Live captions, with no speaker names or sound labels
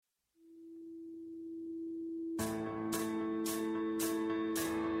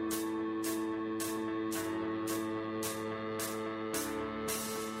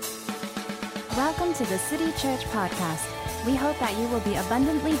Welcome to the City Church Podcast. We hope that you will be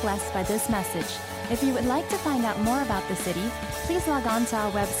abundantly blessed by this message. If you would like to find out more about the city, please log on to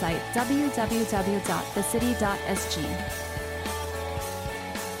our website,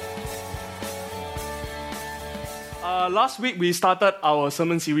 www.thecity.sg. Last week, we started our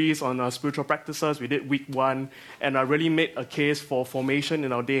sermon series on spiritual practices. We did week 1, and I really made a case for formation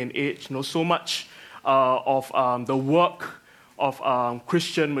in our day and age. So much of the work of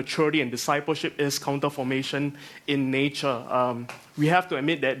Christian maturity and discipleship is counter-formation in nature. We have to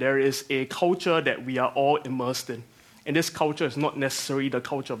admit that there is a culture that we are all immersed in. And this culture is not necessarily the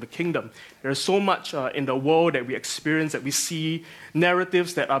culture of the kingdom. There is so much in the world that we experience, that we see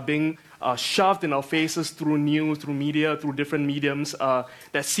narratives that are being shoved in our faces through news, through media, through different mediums,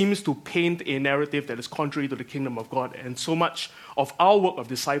 that seems to paint a narrative that is contrary to the kingdom of God. And so much of our work of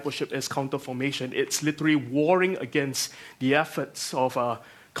discipleship is counter-formation. It's literally warring against the efforts of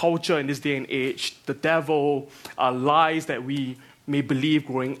culture in this day and age, the devil, lies that we may believe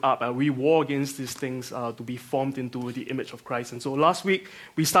growing up. We war against these things to be formed into the image of Christ. And so last week,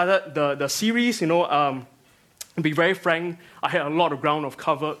 we started the series. To be very frank, I had a lot of ground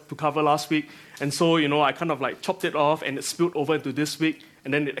to cover last week. And so, I kind of chopped it off and it spilled over into this week,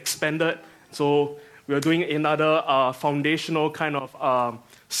 and then it expanded. So we are doing another foundational kind of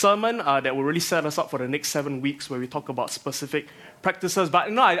sermon that will really set us up for the next 7 weeks, where we talk about specific practices.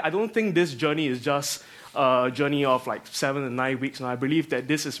 But I don't think this journey is just a journey of 7 and 9 weeks. And I believe that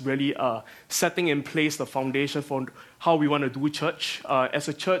this is really setting in place the foundation for how we want to do church. As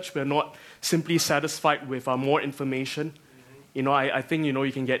a church, we're not simply satisfied with more information. I think,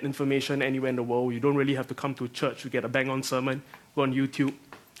 you can get information anywhere in the world. You don't really have to come to church to get a bang-on sermon. Go on YouTube.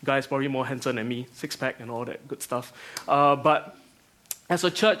 Guys probably more handsome than me, six-pack and all that good stuff. But as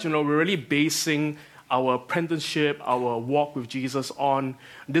a church, we're really basing our apprenticeship, our walk with Jesus on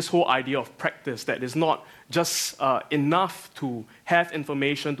this whole idea of practice, that is not just enough to have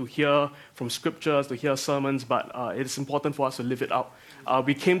information, to hear from scriptures, to hear sermons, but it is important for us to live it out.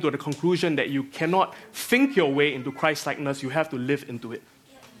 We came to the conclusion that you cannot think your way into Christ-likeness, you have to live into it.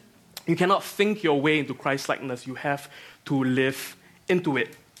 You cannot think your way into Christ-likeness, you have to live into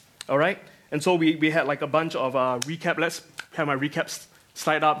it. All right? And so we had a bunch of recap. Let's have my recaps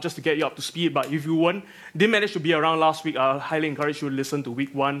slide up just to get you up to speed. But if you didn't manage to be around last week, I highly encourage you to listen to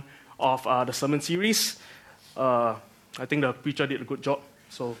week 1 of the sermon series. I think the preacher did a good job.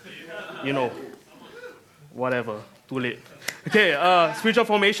 So, whatever. Too late. Okay, spiritual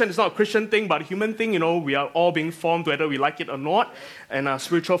formation is not a Christian thing, but a human thing. We are all being formed whether we like it or not. And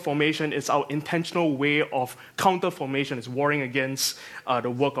spiritual formation is our intentional way of counter-formation. It's warring against the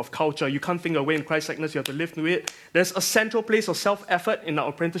work of culture. You can't think away in Christ-likeness. You have to live through it. There's a central place of self-effort in our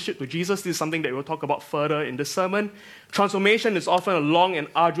apprenticeship to Jesus. This is something that we'll talk about further in this sermon. Transformation is often a long and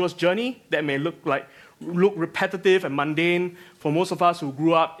arduous journey that may look repetitive and mundane. For most of us who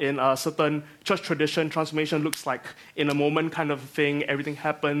grew up in a certain church tradition, transformation looks like in a moment kind of thing. Everything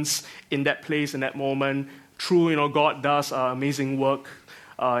happens in that place, in that moment. True, God does amazing work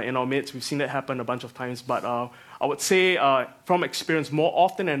in our midst. We've seen that happen a bunch of times. But I would say, from experience, more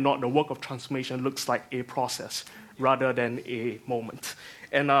often than not, the work of transformation looks like a process rather than a moment.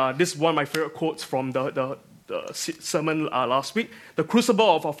 And this is one of my favorite quotes from the sermon last week. The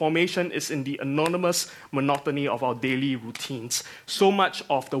crucible of our formation is in the anonymous monotony of our daily routines. So much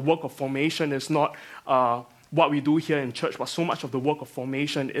of the work of formation is not what we do here in church, but so much of the work of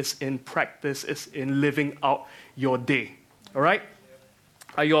formation is in practice, is in living out your day. All right?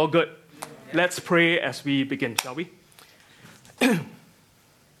 Are you all good? Let's pray as we begin, shall we?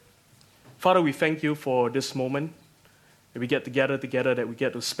 Father, we thank you for this moment that we get together, that we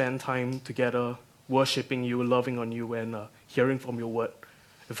get to spend time together, worshiping you, loving on you, and hearing from your word.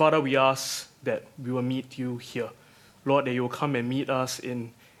 And Father, we ask that we will meet you here. Lord, that you will come and meet us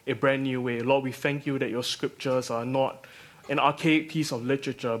in a brand new way. Lord, we thank you that your scriptures are not an archaic piece of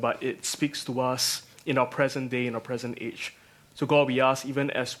literature, but it speaks to us in our present day, in our present age. So God, we ask, even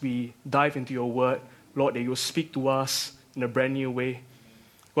as we dive into your word, Lord, that you will speak to us in a brand new way.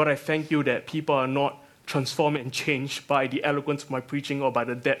 God, I thank you that people are not transformed and changed by the eloquence of my preaching or by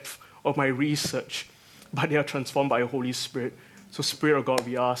the depth of my research, but they are transformed by your Holy Spirit. So Spirit of God,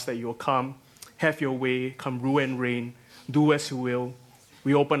 we ask that you will come, have your way, come rule and reign, do as you will.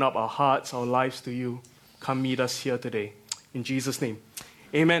 We open up our hearts, our lives to you. Come meet us here today. In Jesus' name,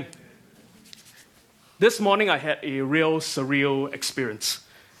 amen. This morning I had a real surreal experience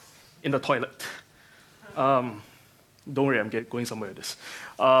in the toilet. Don't worry, I'm going somewhere with this.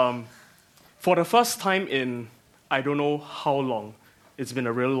 For the first time in I don't know how long, it's been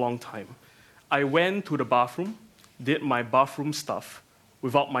a really long time, I went to the bathroom, did my bathroom stuff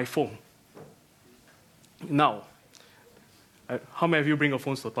without my phone. Now, how many of you bring your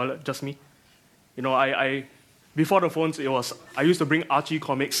phones to the toilet? Just me? You know, I before the phones, I used to bring Archie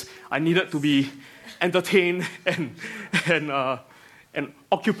comics. I needed to be entertained and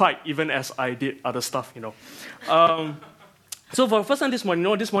occupied even as I did other stuff, you know. So for the first time this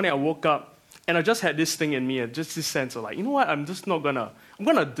morning, this morning I woke up and I just had this thing in me, just this sense of like, you know what, I'm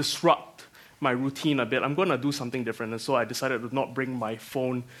gonna disrupt my routine a bit. I'm gonna do something different. And so I decided to not bring my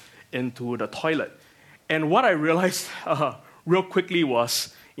phone into the toilet. And what I realized real quickly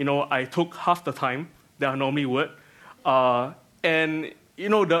was, I took half the time that I normally would. And,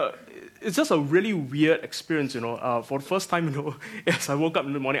 it's just a really weird experience, For the first time, as I woke up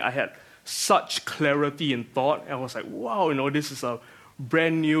in the morning, I had such clarity in thought. And I was like, wow, this is a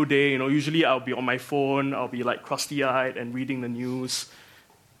brand new day. Usually I'll be on my phone, I'll be like crusty-eyed and reading the news.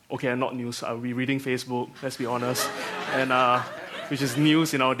 Okay, not news, I'll be reading Facebook, let's be honest. And which is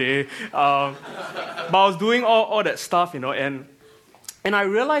news in our day. But I was doing all that stuff, and I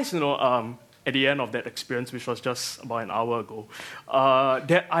realized, at the end of that experience, which was just about an hour ago,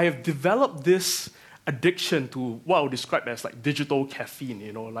 that I have developed this addiction to what I would describe as like digital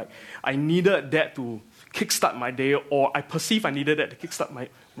caffeine, like I needed that to kickstart my day, or I perceive I needed that to kickstart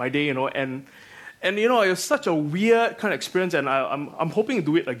my day, and it was such a weird kind of experience, and I'm hoping to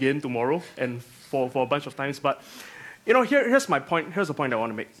do it again tomorrow and for a bunch of times, but here's my point, here's the point I want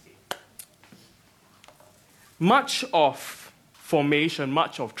to make. Much of formation,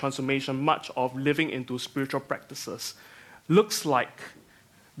 much of transformation, much of living into spiritual practices looks like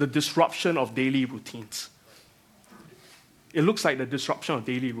the disruption of daily routines. It looks like the disruption of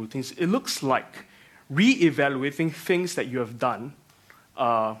daily routines. It looks like re-evaluating things that you have done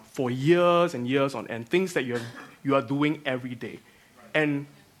for years and years on end, things that you are doing every day, and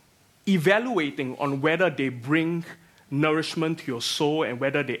evaluating on whether they bring nourishment to your soul and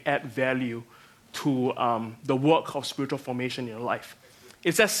whether they add value to the work of spiritual formation in your life.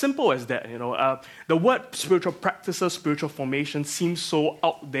 It's as simple as that. The word spiritual practices, spiritual formation seems so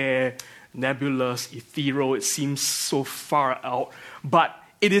out there, nebulous, ethereal. It seems so far out. But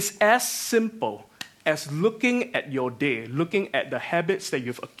it is as simple as looking at your day, looking at the habits that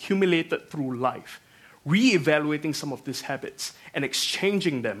you've accumulated through life, re-evaluating some of these habits and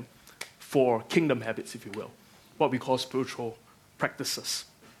exchanging them for kingdom habits, if you will, what we call spiritual practices.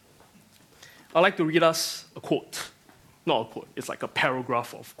 I'd like to read us a quote. Not a quote, it's like a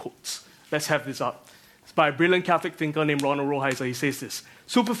paragraph of quotes. Let's have this up. It's by a brilliant Catholic thinker named Ronald Rolheiser. He says this: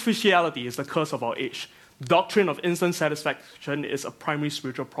 "Superficiality is the curse of our age. The doctrine of instant satisfaction is a primary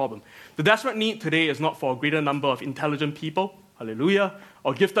spiritual problem. The desperate need today is not for a greater number of intelligent people, hallelujah,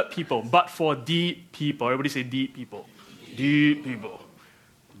 or gifted people, but for deep people." Everybody say deep people. Deep people.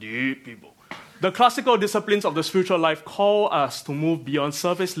 Deep people. The classical disciplines of the spiritual life call us to move beyond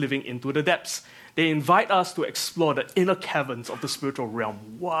surface living into the depths. They invite us to explore the inner caverns of the spiritual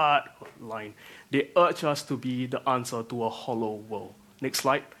realm. What a line. They urge us to be the answer to a hollow world. Next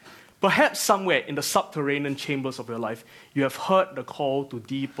slide. Perhaps somewhere in the subterranean chambers of your life, you have heard the call to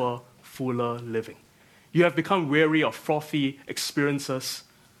deeper, fuller living. You have become weary of frothy experiences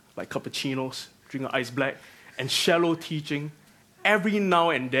like cappuccinos, drink an ice black, and shallow teaching. Every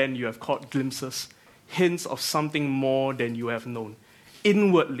now and then you have caught glimpses, hints of something more than you have known.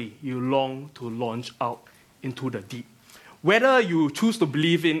 Inwardly, you long to launch out into the deep. Whether you choose to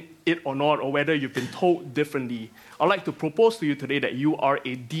believe in it or not, or whether you've been told differently, I'd like to propose to you today that you are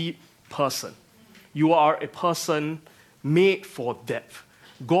a deep person. You are a person made for depth.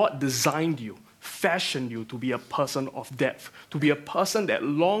 God designed you, fashioned you to be a person of depth, to be a person that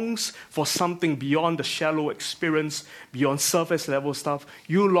longs for something beyond the shallow experience, beyond surface level stuff.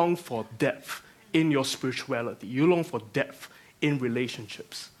 You long for depth in your spirituality. You long for depth in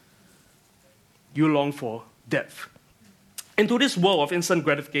relationships. You long for depth. Into this world of instant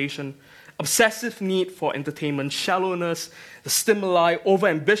gratification, obsessive need for entertainment, shallowness, the stimuli,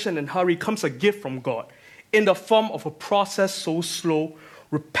 overambition, and hurry comes a gift from God in the form of a process so slow,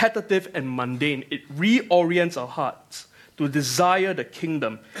 repetitive, and mundane. It reorients our hearts to desire the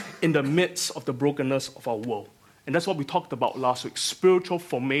kingdom in the midst of the brokenness of our world. And that's what we talked about last week, spiritual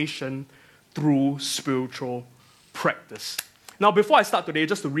formation through spiritual practice. Now, before I start today,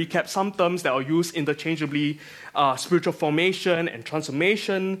 just to recap some terms that are used interchangeably, spiritual formation and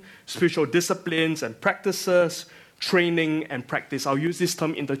transformation, spiritual disciplines and practices, training and practice. I'll use this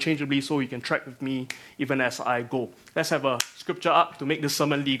term interchangeably so you can track with me even as I go. Let's have a scripture up to make this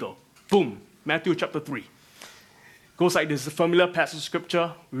sermon legal. Boom, Matthew chapter 3. Goes like this, a familiar passage of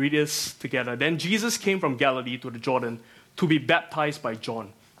scripture. We read this together. Then Jesus came from Galilee to the Jordan to be baptized by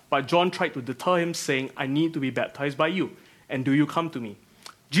John. But John tried to deter him, saying, "I need to be baptized by you, and do you come to me?"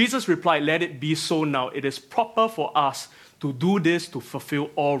 Jesus replied, "Let it be so now. It is proper for us to do this to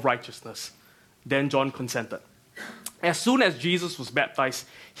fulfill all righteousness." Then John consented. As soon as Jesus was baptized,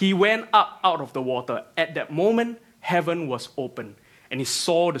 he went up out of the water. At that moment, heaven was opened, and he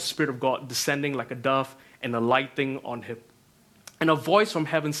saw the Spirit of God descending like a dove and alighting on him. And a voice from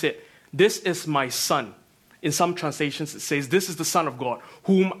heaven said, "This is my Son." In some translations, it says, "This is the Son of God,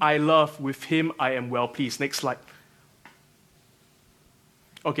 whom I love. With him I am well pleased." Next slide.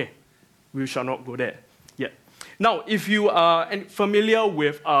 Okay, we shall not go there yet. Now, if you are familiar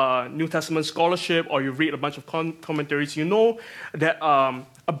with New Testament scholarship or you read a bunch of commentaries, you know that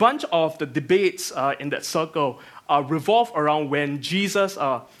a bunch of the debates in that circle revolve around when Jesus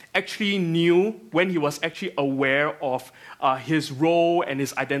actually knew, when he was actually aware of his role and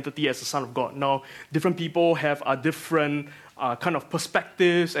his identity as the Son of God. Now, different people have different kind of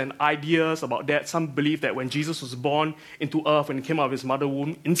perspectives and ideas about that. Some believe that when Jesus was born into earth, when he came out of his mother's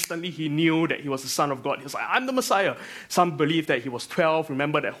womb, instantly he knew that he was the Son of God. He was like, "I'm the Messiah." Some believe that he was 12.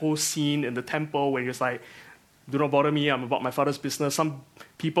 Remember that whole scene in the temple when he was like, "Do not bother me, I'm about my Father's business." Some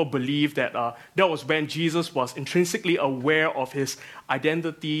people believe that that was when Jesus was intrinsically aware of his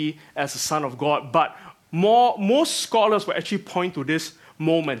identity as the Son of God. But most scholars will actually point to this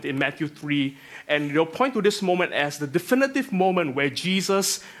moment in Matthew 3, and they'll point to this moment as the definitive moment where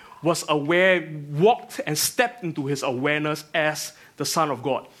Jesus was aware, walked and stepped into his awareness as the Son of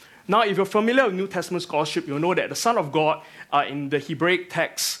God. Now, if you're familiar with New Testament scholarship, you'll know that the Son of God in the Hebraic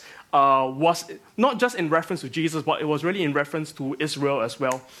text was not just in reference to Jesus, but it was really in reference to Israel as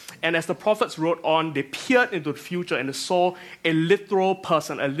well. And as the prophets wrote on, they peered into the future and they saw a literal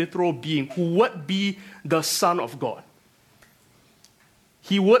person, a literal being who would be the Son of God.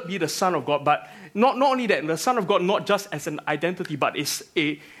 He would be the Son of God, but not only that, the Son of God not just as an identity, but it's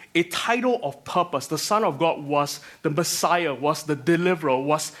a title of purpose. The Son of God was the Messiah, was the deliverer,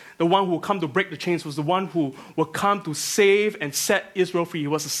 was the one who would come to break the chains, was the one who would come to save and set Israel free. He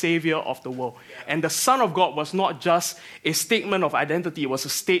was the Savior of the world. And the Son of God was not just a statement of identity, it was a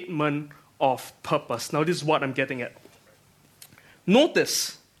statement of purpose. Now, this is what I'm getting at.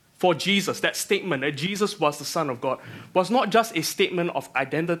 Notice, for Jesus, that statement that Jesus was the Son of God was not just a statement of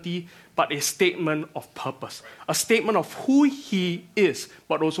identity, but a statement of purpose. A statement of who he is,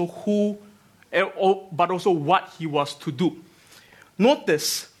 but also what he was to do.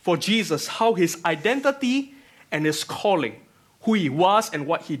 Notice for Jesus how his identity and his calling, who he was and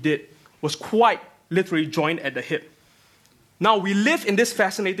what he did, was quite literally joined at the hip. Now, we live in this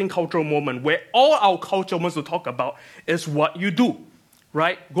fascinating cultural moment where all our culture wants to talk about is what you do.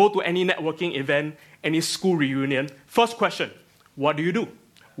 Right? Go to any networking event, any school reunion. First question, what do you do?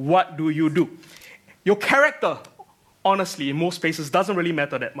 What do you do? Your character, honestly, in most places, doesn't really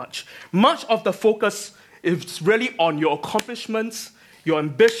matter that much. Much of the focus is really on your accomplishments, your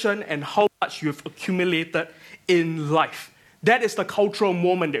ambition, and how much you've accumulated in life. That is the cultural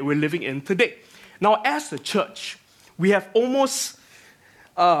moment that we're living in today. Now, as the church, we have almost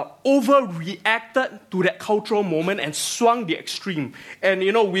overreacted to that cultural moment and swung the extreme. And,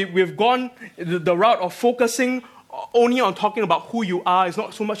 we've gone the route of focusing only on talking about who you are. It's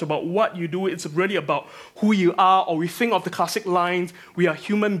not so much about what you do. It's really about who you are. Or we think of the classic lines, we are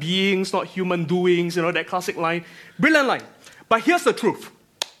human beings, not human doings, that classic line. Brilliant line. But here's the truth.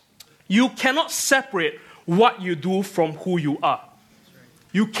 You cannot separate what you do from who you are.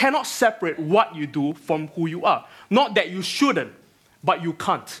 You cannot separate what you do from who you are. Not that you shouldn't, but you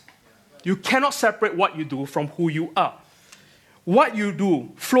can't. You cannot separate what you do from who you are. What you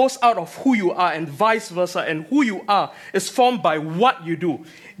do flows out of who you are and vice versa, and who you are is formed by what you do.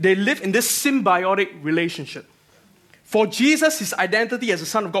 They live in this symbiotic relationship. For Jesus, his identity as the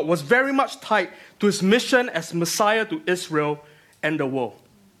Son of God was very much tied to his mission as Messiah to Israel and the world.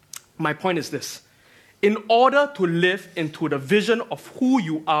 My point is this. In order to live into the vision of who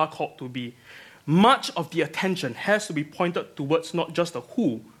you are called to be, much of the attention has to be pointed towards not just the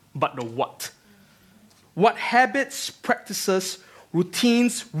who, but the what. What habits, practices,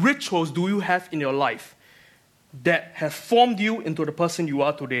 routines, rituals do you have in your life that have formed you into the person you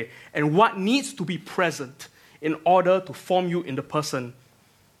are today? And what needs to be present in order to form you in the person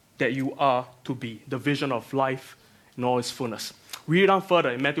that you are to be, the vision of life in all its fullness? Read on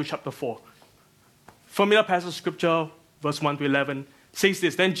further in Matthew chapter 4. Familiar passage of scripture, verse 1 to 11, says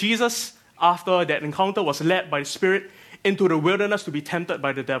this. Then Jesus, after that encounter, was led by the Spirit into the wilderness to be tempted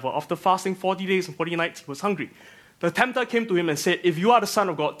by the devil. After fasting 40 days and 40 nights, he was hungry. The tempter came to him and said, "If you are the Son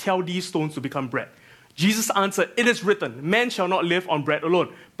of God, tell these stones to become bread." Jesus answered, "It is written, man shall not live on bread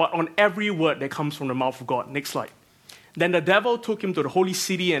alone, but on every word that comes from the mouth of God." Next slide. Then the devil took him to the holy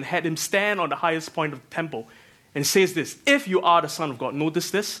city and had him stand on the highest point of the temple. And it says this, if you are the Son of God,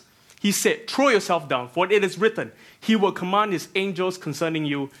 notice this. He said, throw yourself down, for it is written, he will command his angels concerning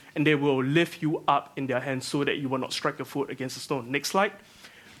you, and they will lift you up in their hands so that you will not strike your foot against a stone. Next slide.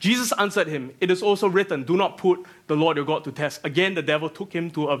 Jesus answered him, it is also written, do not put the Lord your God to test. Again, the devil took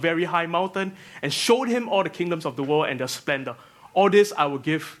him to a very high mountain and showed him all the kingdoms of the world and their splendor. All this I will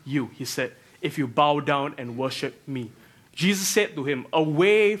give you, he said, if you bow down and worship me. Jesus said to him,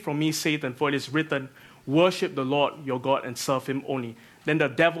 away from me, Satan, for it is written, worship the Lord your God and serve him only. Then the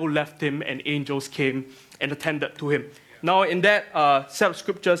devil left him and angels came and attended to him. Now in that set of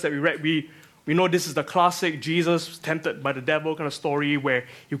scriptures that we read, we know this is the classic Jesus tempted by the devil kind of story where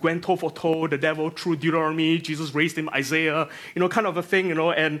he went toe for toe, the devil threw Deuteronomy, Jesus raised him Isaiah, kind of a thing,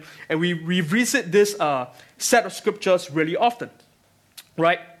 and we revisit this set of scriptures really often,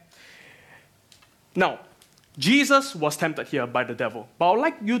 right? Now, Jesus was tempted here by the devil, but I would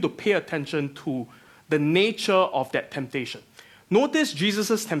like you to pay attention to the nature of that temptation. Notice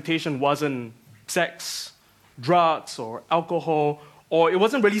Jesus' temptation wasn't sex, drugs, or alcohol, or it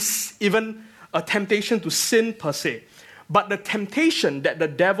wasn't really even a temptation to sin per se. But the temptation that the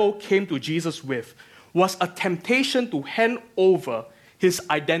devil came to Jesus with was a temptation to hand over his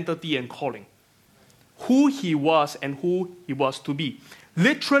identity and calling, who he was and who he was to be.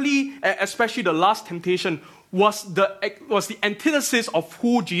 Literally, especially the last temptation, was the antithesis of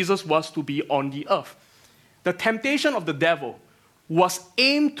who Jesus was to be on the earth. The temptation of the devil was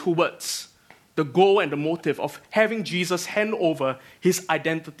aimed towards the goal and the motive of having Jesus hand over his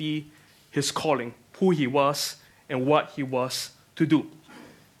identity, his calling, who he was, and what he was to do.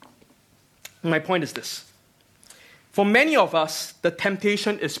 My point is this. For many of us, the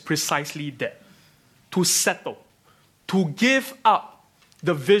temptation is precisely that, to settle, to give up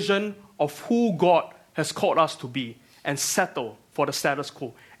the vision of who God has called us to be and settle for the status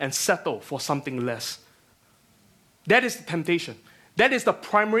quo and settle for something less. That is the temptation. That is the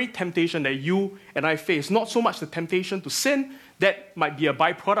primary temptation that you and I face. Not so much the temptation to sin, that might be a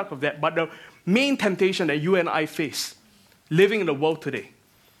byproduct of that, but the main temptation that you and I face living in the world today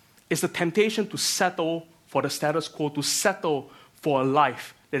is the temptation to settle for the status quo, to settle for a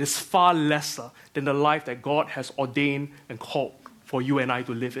life that is far lesser than the life that God has ordained and called for you and I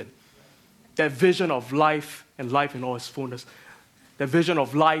to live in. That vision of life and life in all its fullness, that vision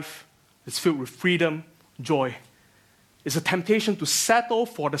of life is filled with freedom, joy. It's a temptation to settle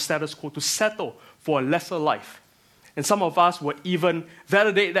for the status quo, to settle for a lesser life. And some of us will even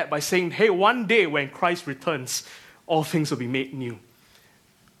validate that by saying, hey, one day when Christ returns, all things will be made new.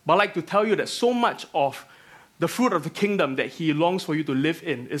 But I'd like to tell you that so much of the fruit of the kingdom that he longs for you to live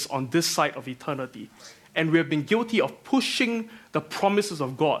in is on this side of eternity. And we have been guilty of pushing the promises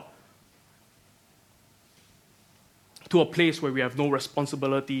of God to a place where we have no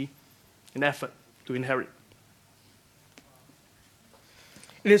responsibility and effort to inherit.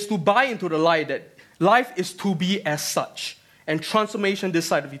 It is to buy into the lie that life is to be as such, and transformation this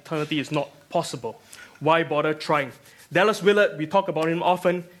side of eternity is not possible. Why bother trying? Dallas Willard, we talk about him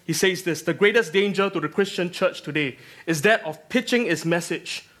often, he says this: the greatest danger to the Christian church today is that of pitching its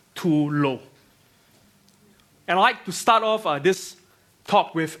message too low. And I'd like to start off this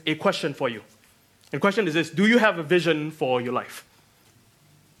talk with a question for you. And the question is this: do you have a vision for your life?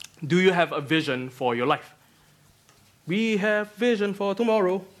 Do you have a vision for your life? We have vision for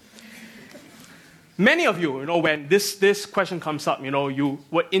tomorrow. Many of you, when this question comes up, you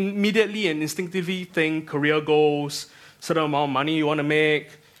will immediately and instinctively think career goals, certain amount of money you want to make,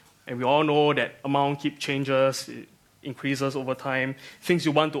 and we all know that amount keep changes, it increases over time, things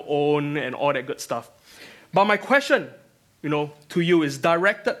you want to own, and all that good stuff. But my question, to you is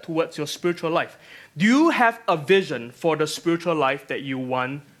directed towards your spiritual life. Do you have a vision for the spiritual life that you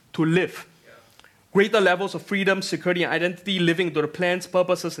want to live? Greater levels of freedom, security, and identity, living to the plans,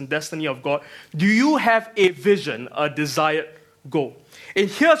 purposes, and destiny of God. Do you have a vision, a desired goal? And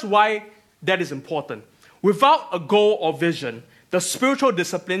here's why that is important. Without a goal or vision, the spiritual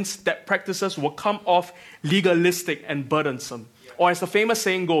disciplines that practices will come off legalistic and burdensome. Or as the famous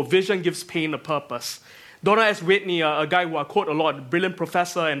saying goes, vision gives pain a purpose. Donald S. Whitney, a guy who I quote a lot, a brilliant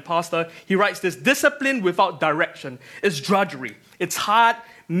professor and pastor, he writes this: discipline without direction is drudgery. It's hard,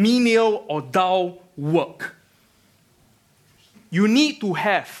 menial, or dull work. You need to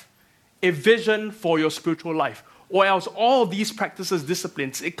have a vision for your spiritual life, or else all these practices,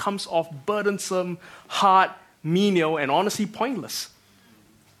 disciplines, it comes off burdensome, hard, menial, and honestly pointless.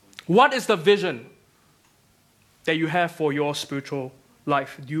 What is the vision that you have for your spiritual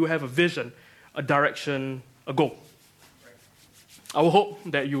life? Do you have a vision, a direction, a goal? I will hope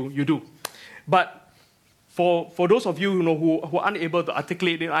that you do. But For those of you who are unable to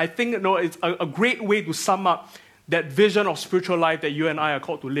articulate it, I think it's a great way to sum up that vision of spiritual life that you and I are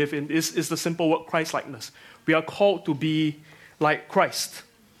called to live in is the simple word Christ-likeness. We are called to be like Christ.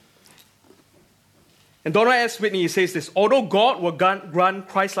 And Donald S. Whitney says this: although God will grant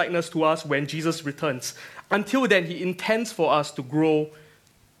Christ-likeness to us when Jesus returns, until then he intends for us to grow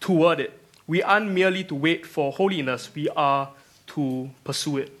toward it. We aren't merely to wait for holiness, we are to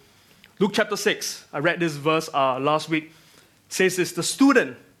pursue it. Luke chapter 6, I read this verse last week, says this: the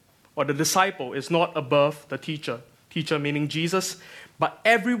student or the disciple is not above the teacher meaning Jesus, but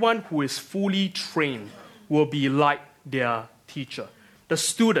everyone who is fully trained will be like their teacher. The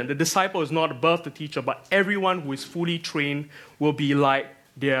student, the disciple is not above the teacher, but everyone who is fully trained will be like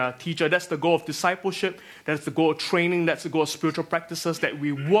their teacher. That's the goal of discipleship, that's the goal of training, that's the goal of spiritual practices, that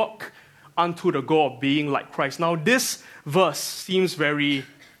we walk unto the goal of being like Christ. Now this verse seems very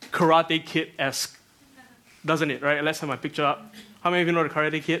Karate Kid-esque, doesn't it, right? Let's have my picture up. How many of you know the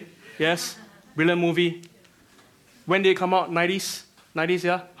Karate Kid? Yes? Brilliant movie. When did it come out? 90s? 90s,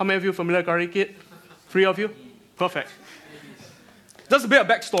 yeah? How many of you are familiar with Karate Kid? 3 of you? Perfect. Just a bit of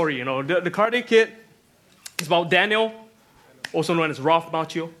backstory, The Karate Kid is about Daniel, also known as Ralph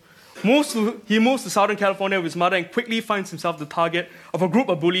Macchio. He moves to Southern California with his mother and quickly finds himself the target of a group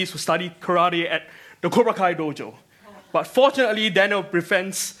of bullies who study karate at the Cobra Kai dojo. But fortunately, Daniel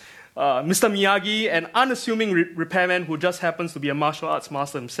befriends Mr. Miyagi, an unassuming repairman who just happens to be a martial arts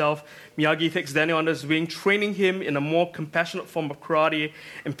master himself. Miyagi takes Daniel under his wing, training him in a more compassionate form of karate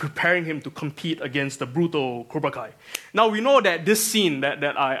and preparing him to compete against the brutal Cobra Kai. Now, we know that this scene that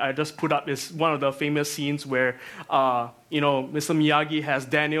I just put up is one of the famous scenes where, Mr. Miyagi has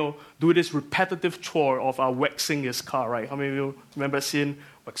Daniel do this repetitive chore of waxing his car, right? How many of you remember the scene?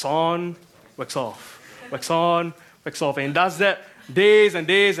 Wax on, wax off, wax on, wax off. And he does that days and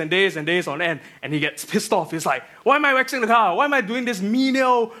days and days and days on end, and he gets pissed off. He's like, why am I waxing the car? Why am I doing this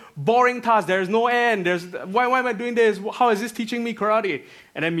menial, boring task? There's no end. Why am I doing this? How is this teaching me karate?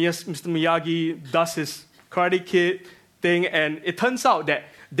 And then Mr. Miyagi does his Karate Kid thing, and it turns out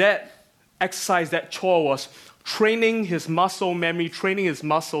that exercise, that chore, was training his muscle memory, training his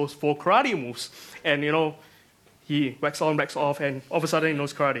muscles for karate moves. And, he waxes on, waxes off, and all of a sudden he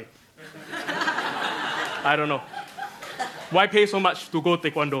knows karate. I don't know. Why pay so much to go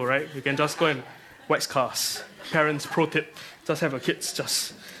taekwondo, right? You can just go and wax cars. Parents, pro tip, just have your kids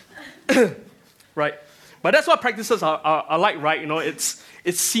just... right? But that's what practices are like, right?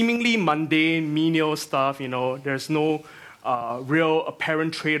 It's seemingly mundane, menial stuff, There's no real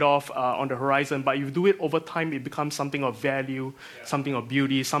apparent trade-off on the horizon, but you do it over time, it becomes something of value, something of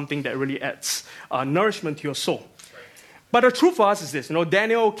beauty, something that really adds nourishment to your soul. But the truth for us is this,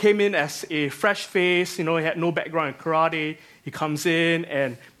 Daniel came in as a fresh face, he had no background in karate. He comes in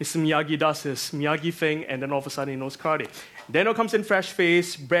and Mr. Miyagi does his Miyagi thing, and then all of a sudden he knows karate. Daniel comes in fresh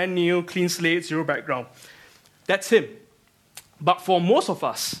face, brand new, clean slate, zero background. That's him. But for most of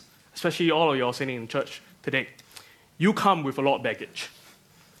us, especially all of you all sitting in church today, you come with a lot of baggage.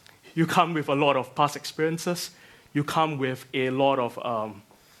 You come with a lot of past experiences. You come with a lot of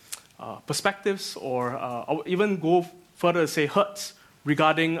perspectives, or even go further to say hurts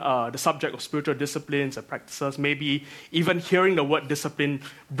regarding the subject of spiritual disciplines and practices. Maybe even hearing the word discipline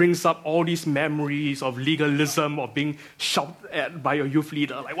brings up all these memories of legalism, of being shouted at by your youth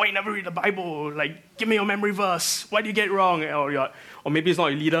leader, like, why you never read the Bible? Like, give me your memory verse. Why do you get it wrong? Or maybe it's not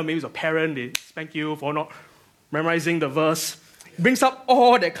your leader, maybe it's a parent, they spank you for not memorizing the verse. It brings up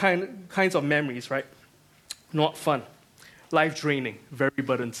all that kinds of memories, right? Not fun. Life-draining, very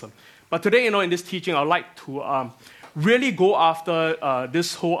burdensome. But today, in this teaching, I'd like to really go after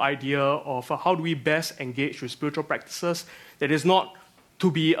this whole idea of how do we best engage with spiritual practices that is not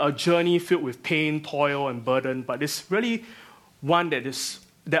to be a journey filled with pain, toil, and burden, but it's really one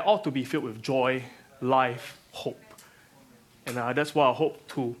that ought to be filled with joy, life, hope. And that's what I hope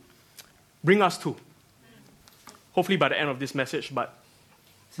to bring us to. Hopefully by the end of this message, but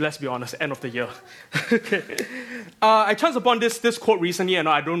let's be honest, end of the year. Okay. I chanced upon this quote recently, and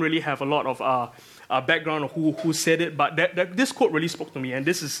I don't really have a lot of background of who said it, but this quote really spoke to me. And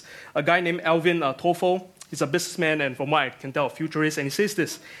this is a guy named Alvin Toffel. He's a businessman, and from what I can tell, a futurist. And he says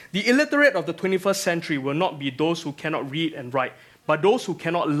this: the illiterate of the 21st century will not be those who cannot read and write, but those who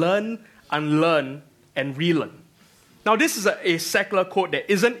cannot learn, unlearn, and relearn. Now, this is a secular quote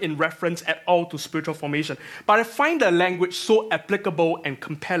that isn't in reference at all to spiritual formation, but I find the language so applicable and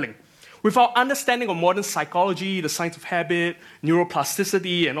compelling. With our understanding of modern psychology, the science of habit,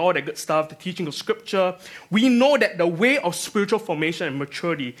 neuroplasticity, and all that good stuff, the teaching of Scripture, we know that the way of spiritual formation and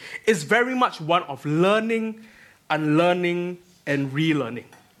maturity is very much one of learning, unlearning, and relearning.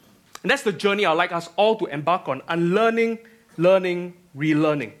 And that's the journey I'd like us all to embark on: unlearning, learning,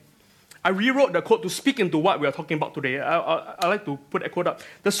 relearning. I rewrote the quote to speak into what we are talking about today. I like to put that quote up.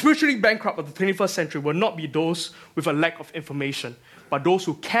 The spiritually bankrupt of the 21st century will not be those with a lack of information, but those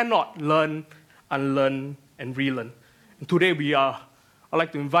who cannot learn, unlearn, and relearn. And today I'd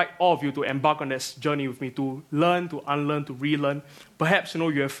like to invite all of you to embark on this journey with me, to learn, to unlearn, to relearn. Perhaps,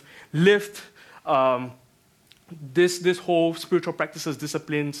 you have lived this whole spiritual practices,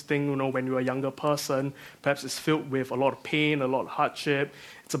 disciplines thing, when you're a younger person. Perhaps it's filled with a lot of pain, a lot of hardship.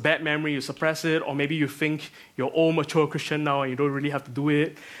 It's a bad memory, you suppress it, or maybe you think you're all mature Christian now and you don't really have to do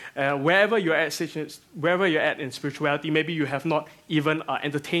it. Wherever you're at in spirituality, maybe you have not even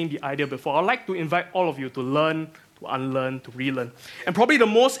entertained the idea before. I'd like to invite all of you to learn, to unlearn, to relearn. And probably the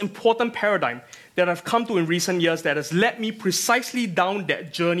most important paradigm that I've come to in recent years that has led me precisely down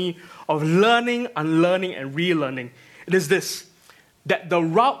that journey of learning, unlearning, and relearning, it is this: that the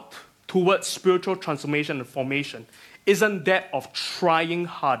route towards spiritual transformation and formation isn't that of trying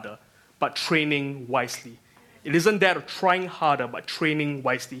harder, but training wisely. It isn't that of trying harder, but training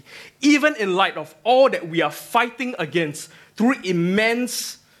wisely. Even in light of all that we are fighting against through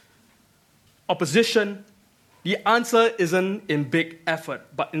immense opposition, the answer isn't in big effort,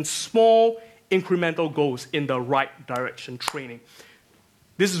 but in small, incremental goals in the right direction, training.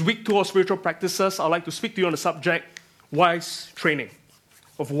 This is week 2 of spiritual practices. I'd like to speak to you on the subject, wise training.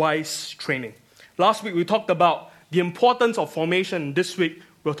 Last week we talked about the importance of formation. This week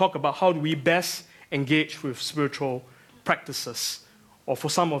we'll talk about how do we best engage with spiritual practices, or for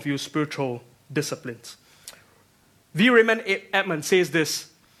some of you, spiritual disciplines. V. Raymond Edman says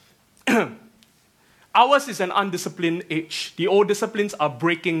this: ours is an undisciplined age. The old disciplines are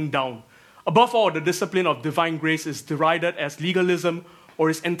breaking down. Above all, the discipline of divine grace is derided as legalism or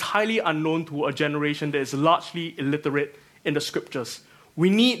is entirely unknown to a generation that is largely illiterate in the scriptures. We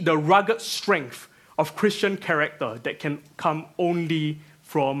need the rugged strength of Christian character that can come only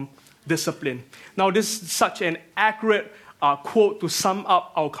from discipline. Now, this is such an accurate quote to sum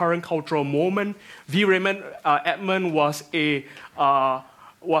up our current cultural moment. V. Raymond Edman was the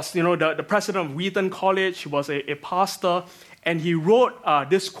president of Wheaton College. He was a pastor, and he wrote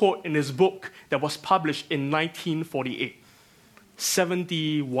this quote in his book that was published in 1948,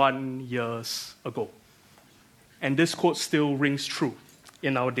 71 years ago. And this quote still rings true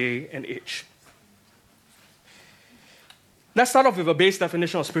in our day and age. Let's start off with a base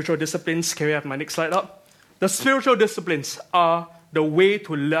definition of spiritual disciplines. Can we have my next slide up? The spiritual disciplines are the way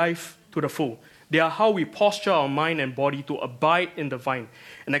to life to the full. They are how we posture our mind and body to abide in the vine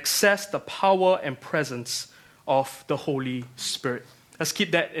and access the power and presence of the Holy Spirit. Let's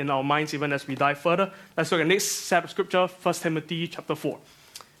keep that in our minds even as we dive further. Let's look at the next set of scripture, 1 Timothy chapter 4.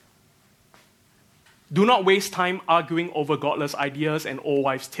 Do not waste time arguing over godless ideas and old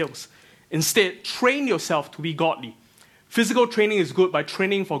wives' tales. Instead, train yourself to be godly. Physical training is good, but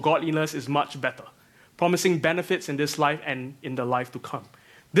training for godliness is much better, promising benefits in this life and in the life to come.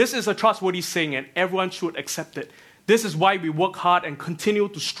 This is a trustworthy saying, and everyone should accept it. This is why we work hard and continue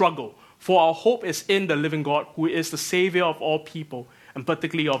to struggle, for our hope is in the living God, who is the Savior of all people, and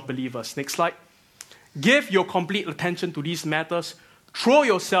particularly of believers. Next slide. Give your complete attention to these matters. Throw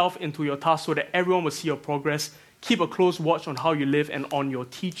yourself into your task so that everyone will see your progress. Keep a close watch on how you live and on your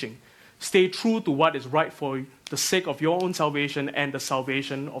teaching. Stay true to what is right for the sake of your own salvation and the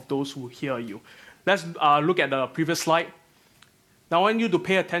salvation of those who hear you. Let's look at the previous slide. Now I want you to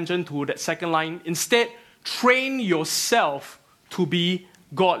pay attention to that second line. Instead, train yourself to be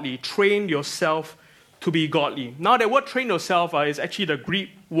godly. Train yourself to be godly. Now that word train yourself is actually the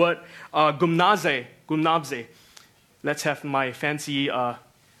Greek word gymnase. Let's have my fancy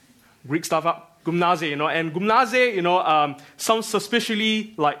Greek stuff up. Gymnase, and gymnase, sounds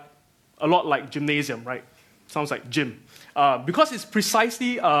suspiciously like a lot like gymnasium, right? Sounds like gym. Because it's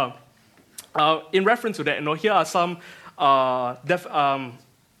precisely in reference to that, here are some,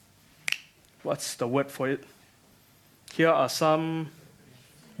 what's the word for it? Here are some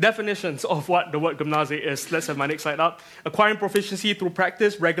definitions of what the word gymnase is. Let's have my next slide up. Acquiring proficiency through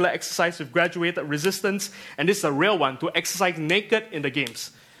practice, regular exercise with graduated resistance, and this is a real one, to exercise naked in the games.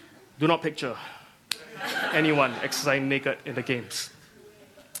 Do not picture anyone exercising naked in the games.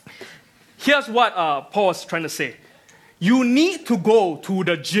 Here's what Paul was trying to say. You need to go to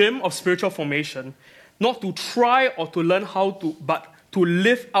the gym of spiritual formation, not to try or to learn how to, but to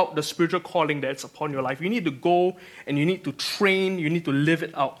live out the spiritual calling that's upon your life. You need to go and you need to train, you need to live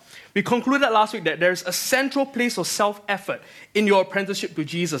it out. We concluded last week that there's a central place of self-effort in your apprenticeship to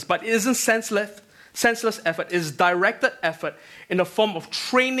Jesus, but it isn't senseless effort. It's directed effort in the form of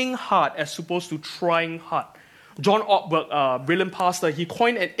training hard as opposed to trying hard. John Ortberg, a brilliant pastor, he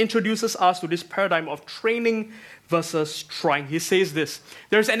coined and introduces us to this paradigm of training versus trying. He says this: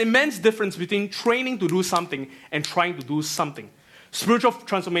 there's an immense difference between training to do something and trying to do something. Spiritual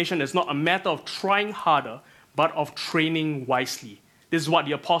transformation is not a matter of trying harder, but of training wisely. This is what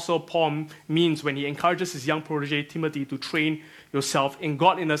the Apostle Paul means when he encourages his young protege Timothy to train yourself in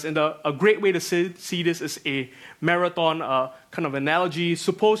godliness. And a great way to see this is a marathon kind of analogy.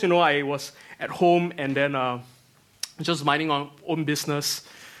 Suppose, I was at home and then just minding my own business,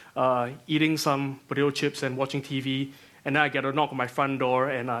 eating some potato chips and watching TV, and then I get a knock on my front door,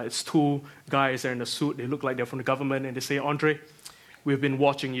 and it's two guys, they're in a suit, they look like they're from the government, and they say, "Andre, we've been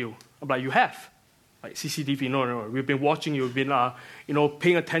watching you." I'm like, "You have?" Like CCTV, no, we've been watching you, we've been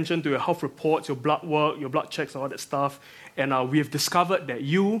paying attention to your health reports, your blood work, your blood checks, and all that stuff, and we have discovered that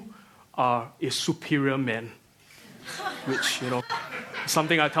you are a superior man, which,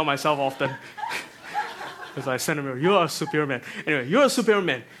 something I tell myself often. Because I send him, "You're a superior man." Anyway, you're a superior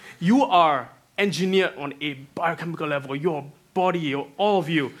man. You are engineered on a biochemical level. Your body, all of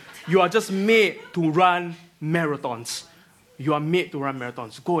you, you are just made to run marathons. You are made to run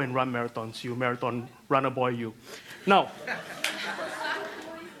marathons. Go and run marathons, you marathon runner boy, you. Now,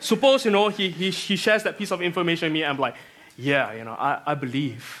 suppose, he shares that piece of information with me, and I'm like, yeah, I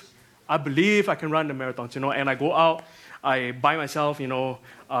believe. I believe I can run the marathons, and I go out, I buy myself,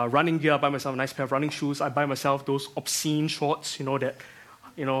 running gear, I buy myself a nice pair of running shoes, I buy myself those obscene shorts, that,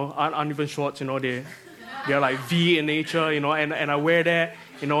 aren't even shorts, they're like V in nature, and I wear that,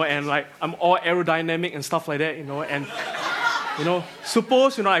 and like I'm all aerodynamic and stuff like that, and,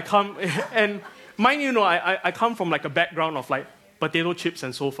 suppose, I come, and mind you, I come from like a background of like potato chips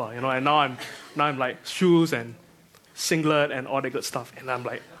and sofa, and now I'm like shoes and singlet and all that good stuff, and I'm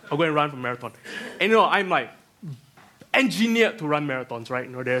like, I'll go and run for marathon. And I'm like engineered to run marathons, right?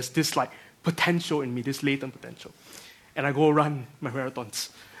 There's this like potential in me, this latent potential. And I go run my marathons.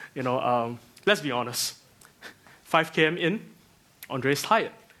 Let's be honest. 5 km in, Andre is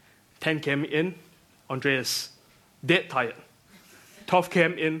tired. 10 km in, Andre is dead tired. 12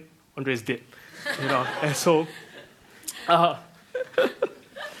 km in, Andre is dead. And so,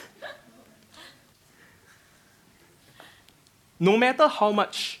 no matter how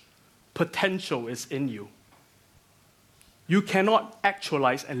much potential is in you, you cannot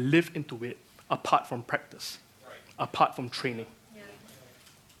actualize and live into it apart from practice, apart from training. Yeah.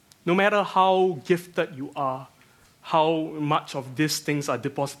 No matter how gifted you are, how much of these things are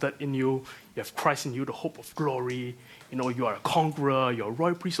deposited in you, you have Christ in you, the hope of glory, you are a conqueror, you're a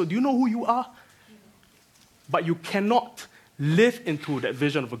royal priesthood. Do you know who you are? But you cannot live into that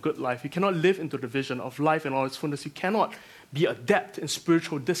vision of a good life. You cannot live into the vision of life in all its fullness. You cannot be adept in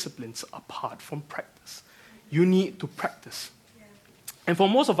spiritual disciplines apart from practice. You need to practice. Yeah. And for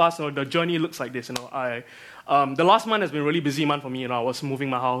most of us, the journey looks like this. The last month has been a really busy month for me. I was moving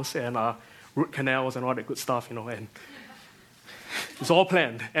my house and root canals and all that good stuff. And it's all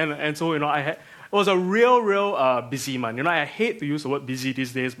planned. And so it was a real busy month. I hate to use the word busy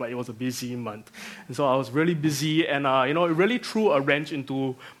these days, but it was a busy month. And so I was really busy, and it really threw a wrench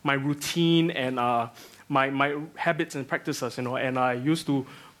into my routine and my habits and practices. And I used to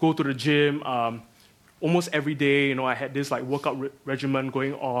go to the gym almost every day. I had this like workout regimen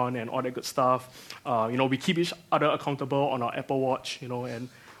going on and all that good stuff. We keep each other accountable on our Apple Watch, and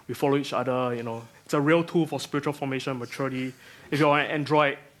we follow each other. It's a real tool for spiritual formation, maturity. If you're on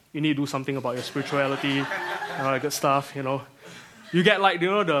Android, you need to do something about your spirituality and all that good stuff. You get like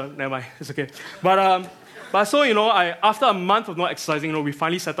never mind, it's okay. But so after a month of not exercising, we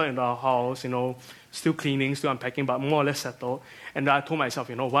finally settled in our house. Still cleaning, still unpacking, but more or less settled. And I told myself,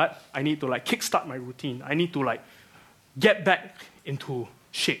 what? I need to kickstart my routine. I need to get back into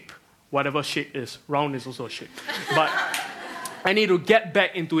shape, whatever shape is. Round is also a shape. But I need to get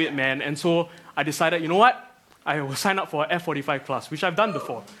back into it, man. And so I decided, what? I will sign up for an F45 class, which I've done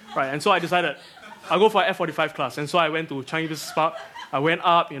before, right? And so I decided I'll go for an F45 class. And so I went to Changi Business Park. I went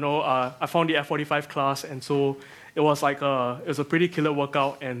up, I found the F45 class, and so it was it was a pretty killer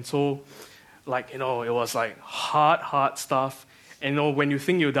workout. And so it was hard stuff. And when you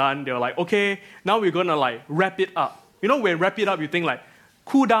think you're done, they're like, okay, now we're gonna wrap it up. When wrap it up, you think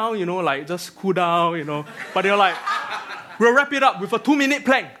cool down, just cool down, But they're like, we'll wrap it up with a 2-minute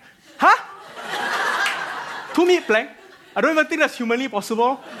plank. Huh? 2-minute plank? I don't even think that's humanly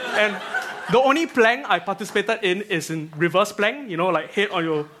possible. And the only plank I participated in is in reverse plank, head on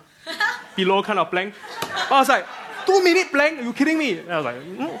your pillow kind of plank. I was like, 2-minute plank? Are you kidding me? And I was like,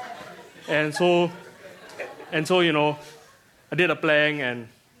 And so, I did a plank, and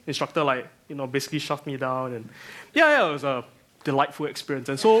instructor basically shoved me down, and it was a delightful experience.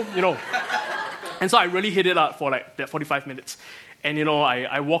 And so, And so I really hit it up for like that 45 minutes. And,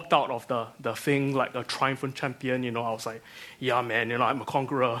 I walked out of the thing like a triumphant champion. I was like, yeah, man, I'm a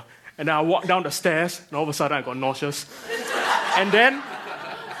conqueror. And then I walked down the stairs, and all of a sudden I got nauseous. And then,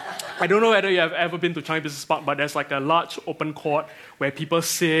 I don't know whether you have ever been to Changi Business Park, but there's like a large open court where people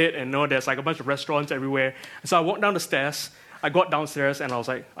sit, and there's like a bunch of restaurants everywhere. And so I walked down the stairs, I got downstairs, and I was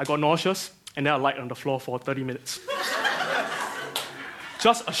like, I got nauseous, and then I lied on the floor for 30 minutes.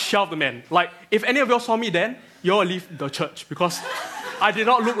 Just a shelf, man. Like, if any of y'all saw me then, y'all leave the church, because I did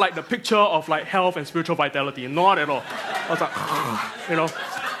not look like the picture of like health and spiritual vitality. Not at all. I was like,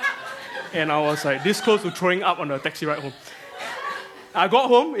 and I was like this close to throwing up on the taxi ride home. I got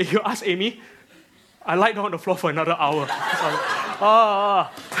home, if you ask Amy, I lied down on the floor for another hour. So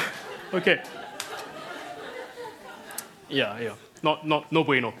okay. Yeah. No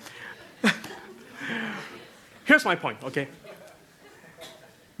bueno. Here's my point, okay?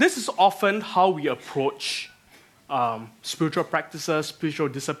 This is often how we approach spiritual practices, spiritual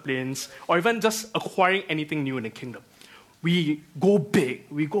disciplines, or even just acquiring anything new in the kingdom. We go big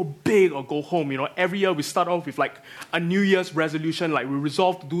or go home. Every year we start off with like a New Year's resolution, like we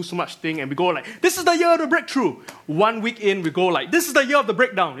resolve to do so much thing, and we go like, this is the year of the breakthrough. 1 week in, we go like, this is the year of the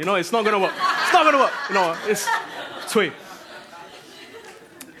breakdown. It's not gonna work. It's not gonna work. It's way.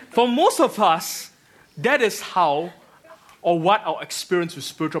 For most of us, that is how or what our experience with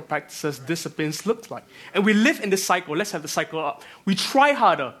spiritual practices, disciplines looks like. And we live in this cycle. Let's have the cycle up. We try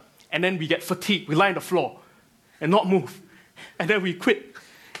harder, and then we get fatigued. We lie on the floor and not move. And then we quit.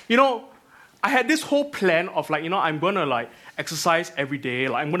 I had this whole plan of like, I'm going to like exercise every day.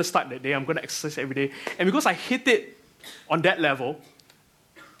 Like, I'm going to start that day. I'm going to exercise every day. And because I hit it on that level,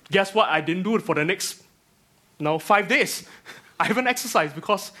 guess what? I didn't do it for the next 5 days. I haven't exercised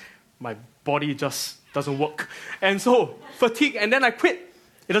because my body just doesn't work. And so, fatigue, and then I quit.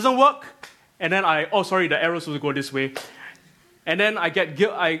 It doesn't work. And then the arrows will go this way. And then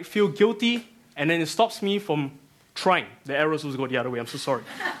I feel guilty, and then it stops me from trying. The arrows will go the other way. I'm so sorry.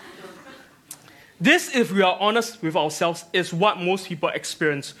 This, if we are honest with ourselves, is what most people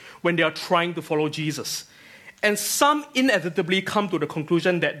experience when they are trying to follow Jesus. And some inevitably come to the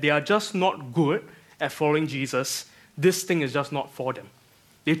conclusion that they are just not good at following Jesus. This thing is just not for them.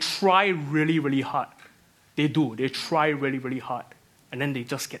 They try really, really hard. They do. They try really, really hard. And then they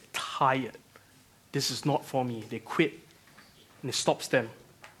just get tired. This is not for me. They quit. And it stops them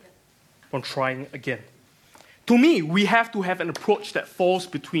from trying again. To me, we have to have an approach that falls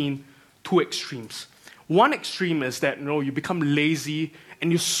between two extremes. One extreme is that you become lazy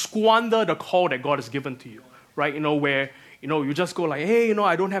and you squander the call that God has given to you, right? Where you just go like, hey,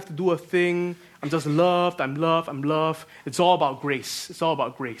 I don't have to do a thing. I'm just loved. I'm loved. It's all about grace. It's all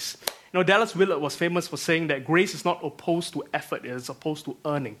about grace. Dallas Willard was famous for saying that grace is not opposed to effort, it is opposed to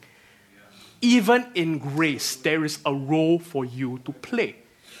earning. Even in grace, there is a role for you to play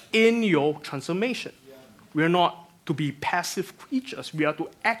in your transformation. We are not to be passive creatures. We are to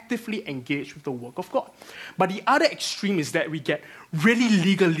actively engage with the work of God. But the other extreme is that we get really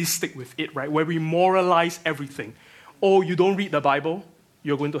legalistic with it, right? Where we moralize everything. Oh, you don't read the Bible,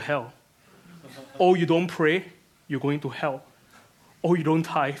 you're going to hell. Oh, you don't pray, you're going to hell. Oh, you don't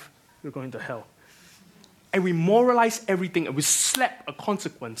tithe, you're going to hell. And we moralize everything, and we slap a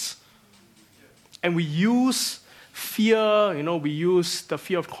consequence. And we use fear, we use the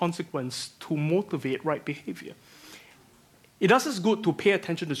fear of consequence to motivate right behavior. It does us good to pay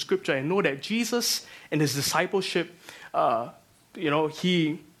attention to Scripture and know that Jesus and his discipleship,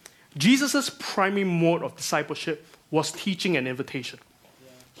 Jesus' primary mode of discipleship was teaching and invitation.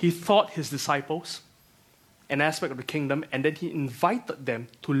 He taught his disciples an aspect of the kingdom, and then he invited them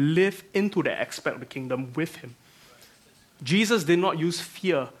to live into that aspect of the kingdom with him. Jesus did not use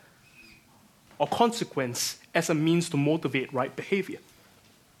fear or consequence as a means to motivate right behavior.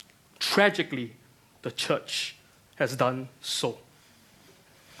 Tragically, the church has done so.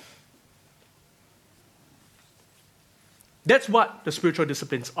 That's what the spiritual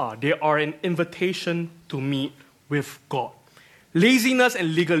disciplines are. They are an invitation to meet with God. Laziness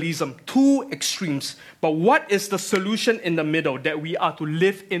and legalism, two extremes. But what is the solution in the middle that we are to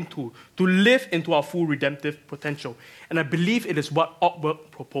live into our full redemptive potential? And I believe it is what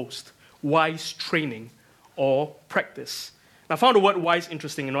Ortberg proposed: wise training or practice. And I found the word wise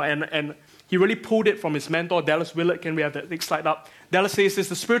interesting, and he really pulled it from his mentor, Dallas Willard. Can we have that next slide up? Dallas says this: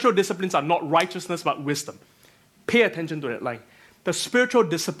 the spiritual disciplines are not righteousness but wisdom. Pay attention to that line. The spiritual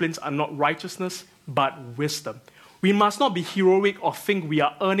disciplines are not righteousness but wisdom. We must not be heroic or think we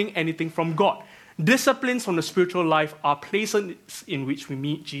are earning anything from God. Disciplines from the spiritual life are places in which we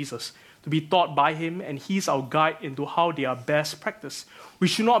meet Jesus to be taught by him, and he's our guide into how they are best practiced. We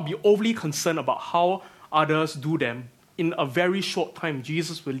should not be overly concerned about how others do them. In a very short time,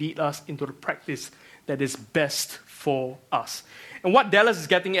 Jesus will lead us into the practice that is best for us. And what Dallas is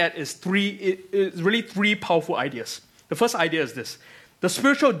getting at is really three powerful ideas. The first idea is this: the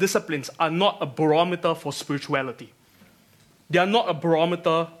spiritual disciplines are not a barometer for spirituality. They are not a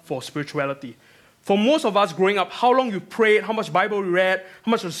barometer for spirituality. For most of us growing up, how long you prayed, how much Bible you read, how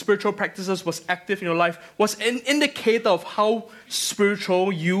much of spiritual practices was active in your life was an indicator of how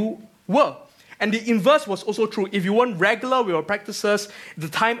spiritual you were. And the inverse was also true. If you weren't regular with your practices, the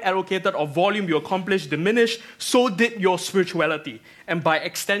time allocated or volume you accomplished diminished, so did your spirituality. And by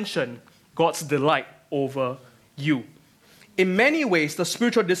extension, God's delight over you. In many ways, the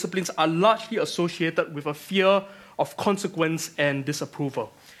spiritual disciplines are largely associated with a fear of consequence and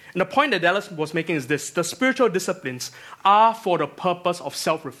disapproval. And the point that Dallas was making is this: the spiritual disciplines are for the purpose of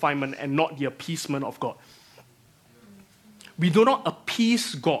self-refinement and not the appeasement of God. We do not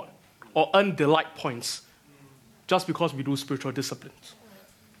appease God or earn delight points just because we do spiritual disciplines.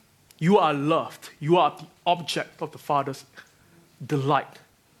 You are loved. You are the object of the Father's delight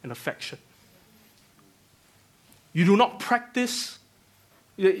and affection. You do not practice,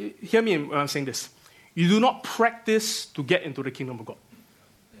 hear me when I'm saying this, you do not practice to get into the kingdom of God.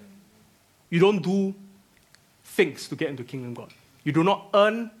 You don't do things to get into the kingdom of God. You do not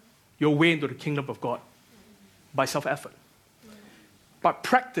earn your way into the kingdom of God by self-effort. But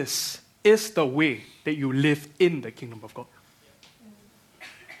practice is the way that you live in the kingdom of God.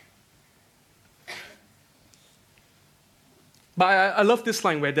 But I love this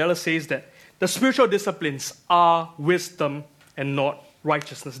line where Dallas says that the spiritual disciplines are wisdom and not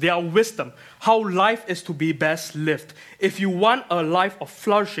righteousness. They are wisdom, how life is to be best lived. If you want a life of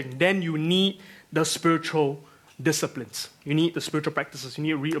flourishing, then you need the spiritual disciplines. You need the spiritual practices. You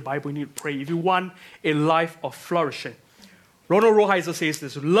need to read the Bible. You need to pray. If you want a life of flourishing. Ronald Roheiser says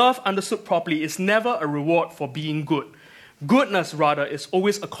this: love understood properly is never a reward for being good. Goodness, rather, is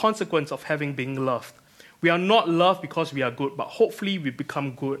always a consequence of having been loved. We are not loved because we are good, but hopefully we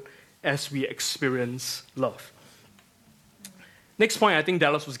become good as we experience love. Next point I think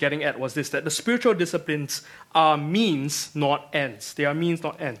Dallas was getting at was this: that the spiritual disciplines are means, not ends. They are means,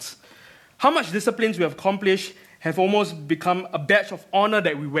 not ends. How much disciplines we have accomplished have almost become a badge of honor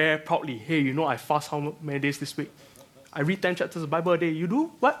that we wear proudly. Hey, you know I fast how many days this week? I read 10 chapters of the Bible a day. You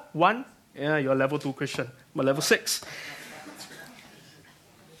do? What? 1? Yeah, you're a level 2 Christian. I'm a level 6.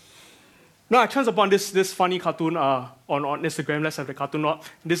 No, I chanced upon this funny cartoon on Instagram. Let's have the cartoon up.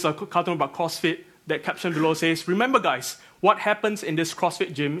 This is a cartoon about CrossFit. That caption below says, remember guys, what happens in this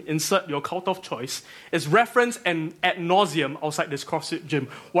CrossFit gym, insert your cult of choice, is referenced and ad nauseum outside this CrossFit gym.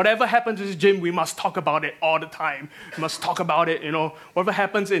 Whatever happens in this gym, we must talk about it all the time. We must talk about it, Whatever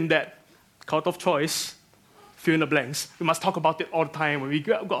happens in that cult of choice, fill in the blanks. We must talk about it all the time. When we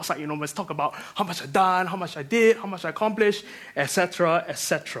go outside, we must talk about how much I've done, how much I did, how much I accomplished, etc.,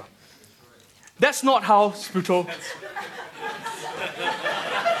 etc. That's not how spiritual...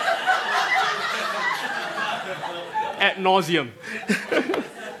 ad nauseum.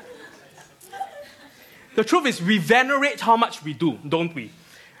 The truth is, we venerate how much we do, don't we?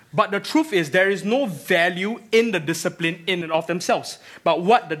 But the truth is, there is no value in the discipline in and of themselves, but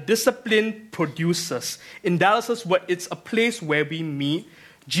what the discipline produces. In Dallas's word, it's a place where we meet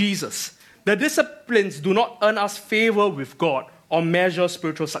Jesus. The disciplines do not earn us favor with God or measure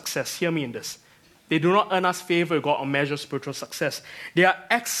spiritual success. Hear me in this. They do not earn us favor with God or measure spiritual success. They are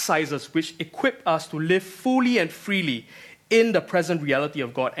exercises which equip us to live fully and freely in the present reality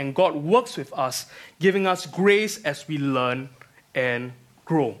of God. And God works with us, giving us grace as we learn and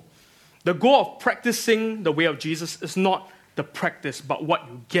grow. The goal of practicing the way of Jesus is not the practice, but what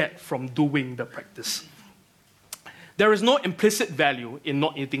you get from doing the practice. There is no implicit value in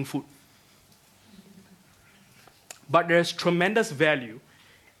not eating food. But there is tremendous value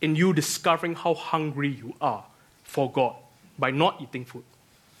in you discovering how hungry you are for God by not eating food.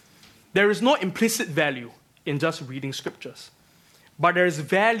 There is no implicit value in just reading scriptures, but there is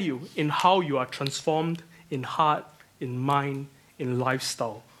value in how you are transformed in heart, in mind, in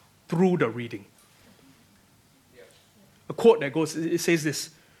lifestyle through the reading. A quote that goes, it says this: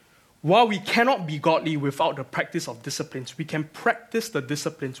 while we cannot be godly without the practice of disciplines, we can practice the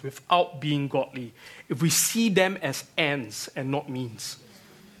disciplines without being godly if we see them as ends and not means.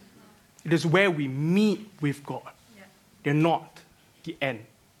 It is where we meet with God. Yeah. They're not the end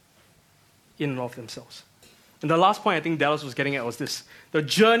in and of themselves. And the last point I think Dallas was getting at was this: the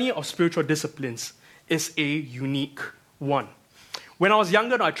journey of spiritual disciplines is a unique one. When I was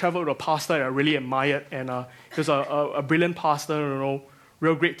younger, I traveled with a pastor that I really admired, and he was a brilliant pastor,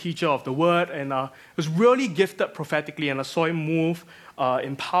 real great teacher of the word, and was really gifted prophetically, and I saw him move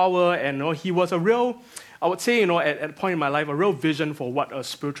in power, and he was a real, I would say, at a point in my life, a real vision for what a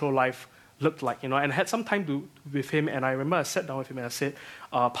spiritual life looked like, and I had some time with him, and I remember I sat down with him and I said,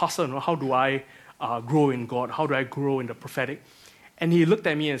 Pastor, how do I grow in God? How do I grow in the prophetic? And he looked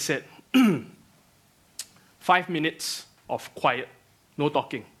at me and said, 5 minutes of quiet, no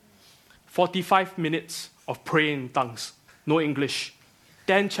talking. 45 minutes of praying in tongues, no English.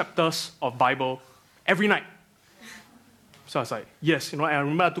 10 chapters of Bible every night. So I was like, yes, and I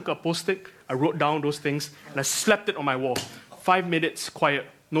remember I took a post-it, I wrote down those things, and I slapped it on my wall. 5 minutes quiet,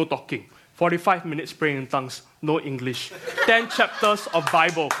 no talking. 45 minutes praying in tongues, no English. 10 chapters of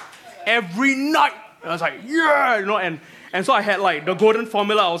Bible every night. And I was like, yeah, and so I had like the golden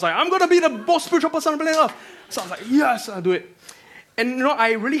formula. I was like, I'm going to be the most spiritual person on planet Earth. So I was like, yes, I'll do it. And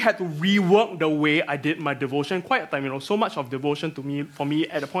I really had to rework the way I did my devotion. Quite a time, so much of devotion for me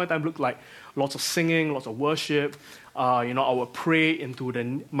at a point in time looked like lots of singing, lots of worship. I would pray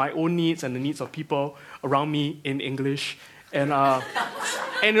into my own needs and the needs of people around me in English. And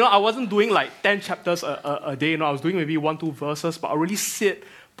I wasn't doing like 10 chapters a day. I was doing maybe 1-2 verses, but I really sit,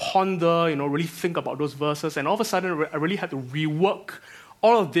 ponder, really think about those verses. And all of a sudden, I really had to rework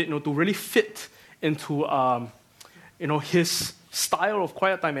all of it, to really fit into, his style of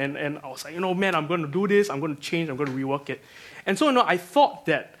quiet time. And I was like, man, I'm going to do this. I'm going to change. I'm going to rework it. And so, I thought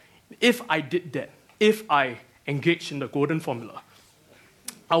that if I did that, if I engaged in the golden formula,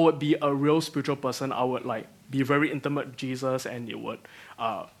 I would be a real spiritual person. I would be very intimate with Jesus, and it would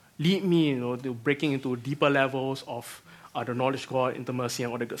lead me, to breaking into deeper levels of the knowledge of God, intimacy,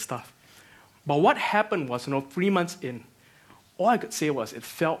 and all the good stuff. But what happened was, 3 months in, all I could say was it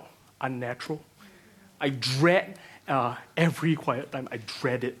felt unnatural. I dread every quiet time. I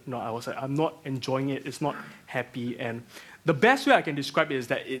dread it. I was like, I'm not enjoying it. It's not happy. And the best way I can describe it is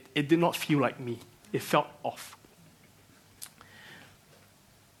that it did not feel like me. It felt off.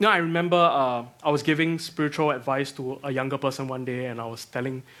 I remember I was giving spiritual advice to a younger person one day, and I was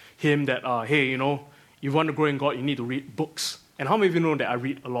telling him that, hey, you want to grow in God, you need to read books. And how many of you know that I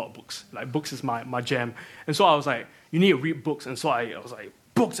read a lot of books? Like, books is my jam. And so I was like, you need to read books. And so I was like,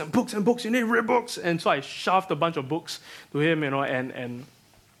 books and books and books, you need to read books. And so I shoved a bunch of books to him, and I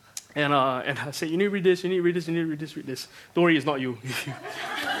said, you need to read this, you need to read this, you need to read this, read this. Don't worry, it's not you.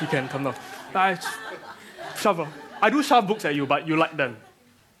 You can come down. I do shove books at you, but you like them.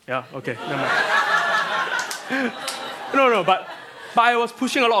 Yeah, okay, never mind. No, but I was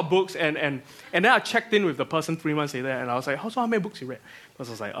pushing a lot of books, and then I checked in with the person 3 months later, and I was like, how many books you read? Because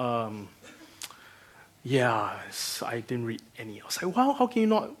I was like, I didn't read any. I was like, wow, how can you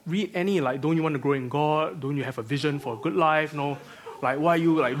not read any? Don't you want to grow in God? Don't you have a vision for a good life? No, why are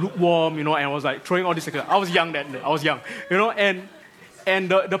you lukewarm? And I was throwing all this. I was young then. And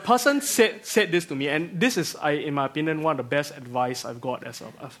the person said this to me, and this is, in my opinion, one of the best advice I've got as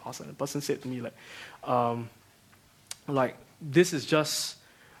a pastor. The person said to me, this is just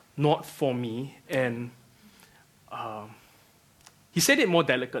not for me. And he said it more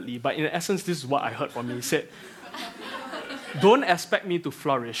delicately, but in essence, this is what I heard from him. He said, don't expect me to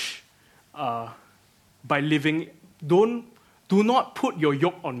flourish by living, do not put your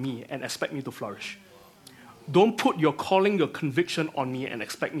yoke on me and expect me to flourish. Don't put your calling, your conviction on me and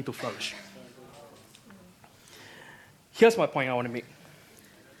expect me to flourish. Here's my point I want to make.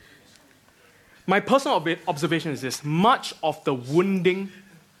 My personal observation is this: much of the wounding,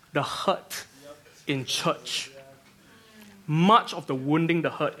 the hurt in church,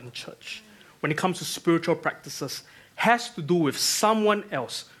 when it comes to spiritual practices, has to do with someone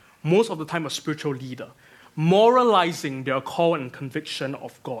else, most of the time a spiritual leader, moralizing their call and conviction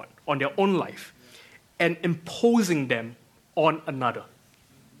of God on their own life and imposing them on another.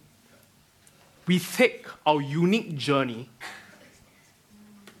 We take our unique journey,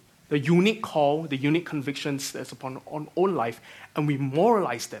 the unique call, the unique convictions that's upon our own life, and we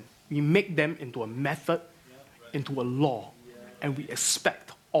moralize them. We make them into a method, into a law, and we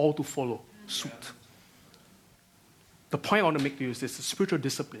expect all to follow suit. The point I want to make to you is this: the spiritual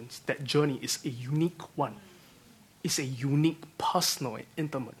disciplines, that journey is a unique one. It's a unique, personal, and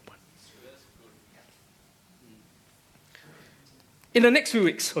intimate one. In the next few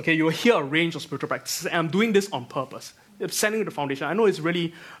weeks, you will hear a range of spiritual practices, and I'm doing this on purpose. I'm setting the foundation. I know it's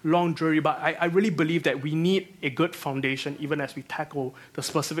really long journey, but I really believe that we need a good foundation even as we tackle the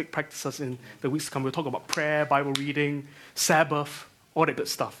specific practices in the weeks to come. We'll talk about prayer, Bible reading, Sabbath, all that good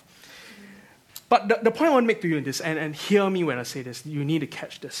stuff. But the point I want to make to you in this, and hear me when I say this, you need to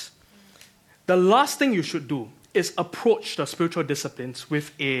catch this. The last thing you should do is approach the spiritual disciplines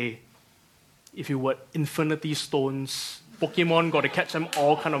with a, if you would, infinity stones Pokemon, got to catch them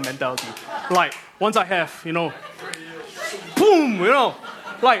all kind of mentality. Like, once I have, boom,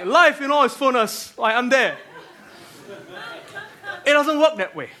 like life, is fullness. Like, I'm there. It doesn't work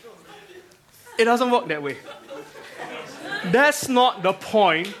that way. It doesn't work that way. That's not the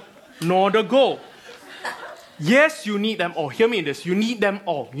point, nor the goal. Yes, you need them all. Hear me in this. You need them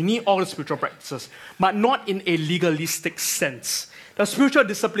all. You need all the spiritual practices, but not in a legalistic sense. The spiritual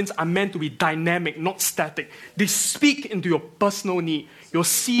disciplines are meant to be dynamic, not static. They speak into your personal need, your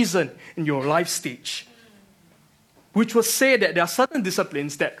season, and your life stage. Which will say that there are certain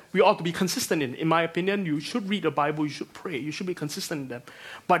disciplines that we ought to be consistent in. In my opinion, you should read the Bible, you should pray, you should be consistent in them.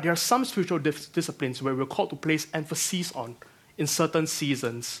 But there are some spiritual disciplines where we're called to place emphasis on in certain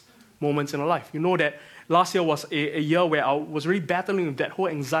seasons, moments in our life. You know that last year was a year where I was really battling with that whole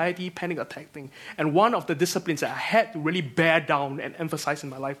anxiety, panic attack thing. And one of the disciplines that I had to really bear down and emphasize in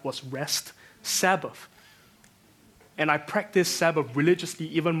my life was rest, Sabbath. And I practiced Sabbath religiously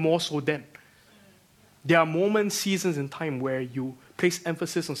even more so then. There are moments, seasons, and time where you place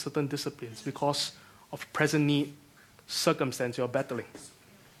emphasis on certain disciplines because of present need, circumstance you're battling.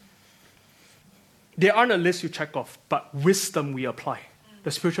 They aren't a list you check off, but wisdom we apply. The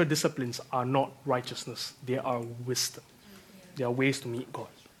spiritual disciplines are not righteousness. They are wisdom. They are ways to meet God.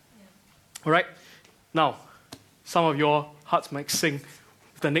 All right? Now, some of your hearts might sing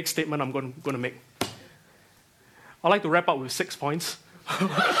with the next statement I'm going to make. I'd like to wrap up with 6 points.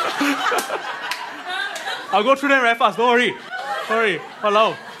 I'll go through them very fast. Don't worry.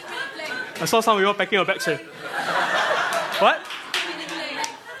 Hello. I saw some of you all packing your bags here. What?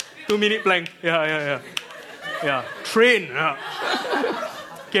 2-minute plank. Yeah. Train. Yeah.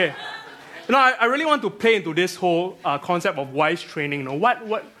 Okay. I really want to play into this whole concept of wise training.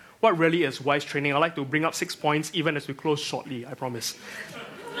 What really is wise training? I'd like to bring up 6 points even as we close shortly, I promise.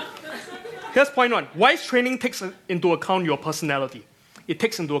 Here's point 1. Wise training takes into account your personality. It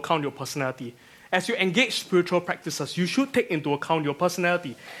takes into account your personality. As you engage spiritual practices, you should take into account your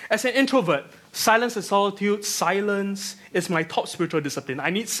personality. As an introvert, silence and solitude, silence is my top spiritual discipline. I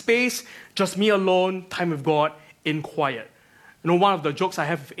need space, just me alone, time with God, in quiet. One of the jokes I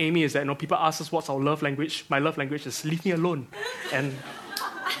have with Amy is that people ask us what's our love language. My love language is leave me alone. And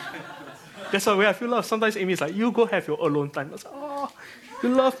that's the way I feel love. Sometimes Amy is like, you go have your alone time. I was like, oh, you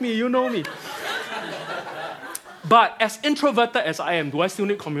love me, you know me. But as introverted as I am, do I still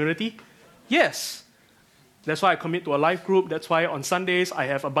need community? Yes. That's why I commit to a life group. That's why on Sundays I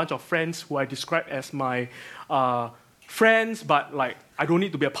have a bunch of friends who I describe as my friends, but I don't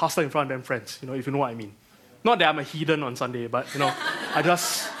need to be a pastor in front of them friends, if you know what I mean. Not that I'm a heathen on Sunday, but I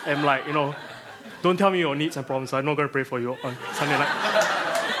just am don't tell me your needs and problems. I'm not going to pray for you on Sunday night.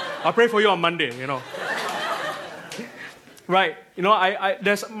 I'll pray for you on Monday, Right. I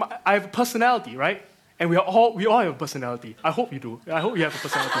have a personality, right? And we all have a personality. I hope you do. I hope you have a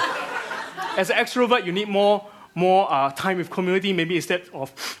personality. As an extrovert, you need more time with community. Maybe instead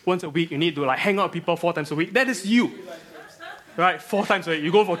of once a week, you need to hang out with people 4 times a week. That is you. Right? 4 times a week.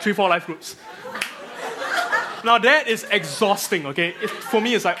 You go for 3-4 life groups. Now that is exhausting, okay? For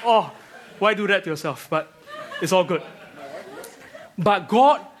me, it's why do that to yourself? But it's all good. But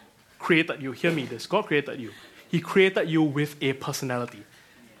God created you. Hear me this. God created you. He created you with a personality.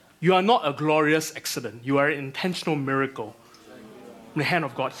 You are not a glorious accident. You are an intentional miracle in the hand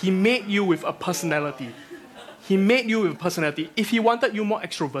of God. He made you with a personality. If He wanted you more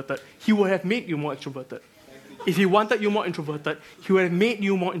extroverted, He would have made you more extroverted. If He wanted you more introverted, He would have made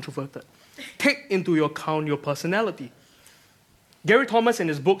you more introverted. Take into account your personality. Gary Thomas in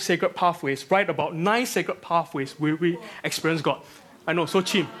his book, Sacred Pathways, write about 9 sacred pathways where we experience God. I know, so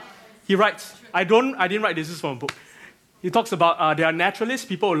chim. He writes, I didn't write this is from a book. He talks about there are naturalists,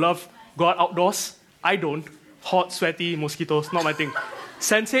 people who love God outdoors. I don't. Hot, sweaty, mosquitoes, not my thing.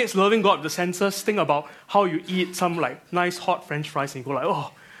 Sensates, loving God with the senses. Think about how you eat some nice hot French fries and you go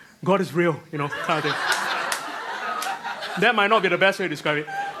oh, God is real, kind of thing. That might not be the best way to describe it.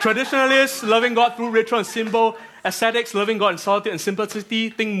 Traditionalists, loving God through ritual and symbol. Ascetics, loving God in solitude and simplicity.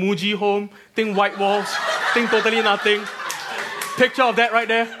 Think Muji home, think white walls, think totally nothing. Picture of that right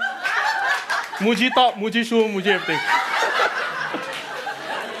there. Muji top, Muji shoe, Muji everything.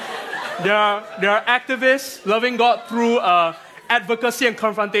 There are activists loving God through advocacy and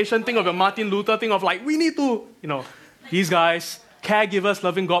confrontation. Think of a Martin Luther. Think of we need to, these guys. Caregivers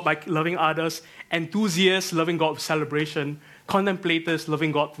loving God by loving others. Enthusiasts loving God with celebration. Contemplators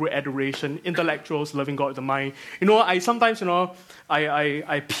loving God through adoration. Intellectuals loving God with the mind. I sometimes,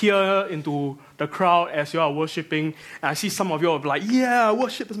 I peer into the crowd as you are worshiping, and I see some of you are yeah,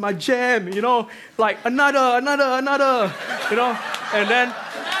 worship is my jam, another,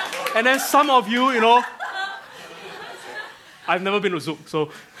 and then some of you, I've never been to Zouk,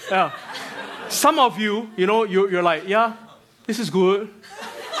 so yeah. Some of you, you're like, yeah, this is good.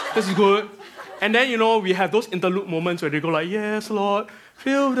 This is good. And then, we have those interlude moments where they go like, yes, Lord,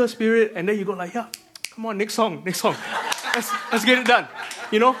 fill the Spirit. And then you go like, yeah, come on, next song. Let's get it done.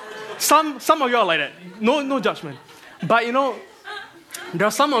 Some of you are like that. No judgment. But, there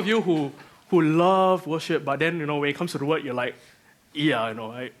are some of you who love worship, but then, when it comes to the word, you're like, yeah,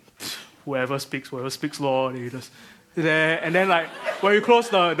 whoever speaks, Lord, you just there. And then, like, when you close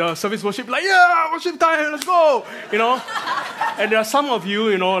the service worship, like, yeah, worship time, let's go, And there are some of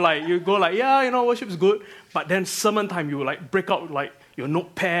you, like, you go like, yeah, worship is good, but then sermon time, you, like, break out, like, your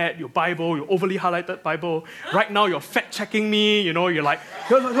notepad, your Bible, your overly highlighted Bible. Right now, you're fact-checking me, you're like,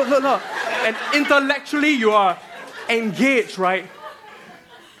 look. And intellectually, you are engaged, right?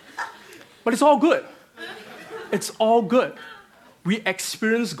 But it's all good. It's all good. We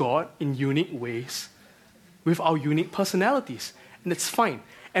experience God in unique ways with our unique personalities, and it's fine.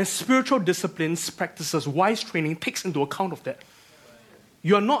 And spiritual disciplines, practices, wise training takes into account of that.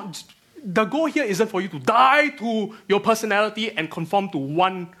 The goal here isn't for you to die to your personality and conform to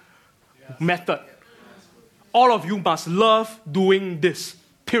one method. All of you must love doing this,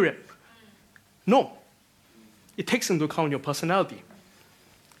 period. No. It takes into account your personality.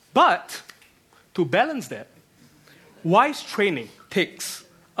 But to balance that, wise training takes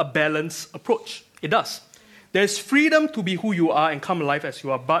a balanced approach. It does. There's freedom to be who you are and come alive as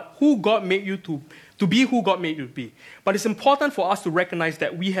you are, but who God made you to be who God made you to be. But it's important for us to recognize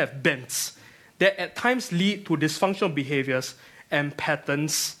that we have bents that at times lead to dysfunctional behaviors and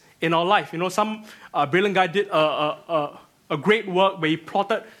patterns in our life. Some brilliant guy did a great work where he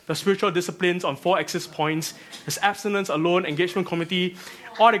plotted the spiritual disciplines on 4 axis points. There's abstinence, alone, engagement, community,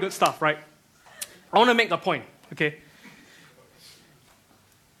 all the good stuff, right? I want to make a point, okay?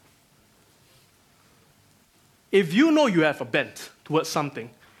 If you know you have a bent towards something,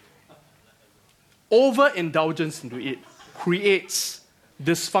 overindulgence into it creates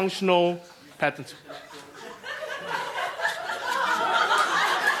dysfunctional patterns.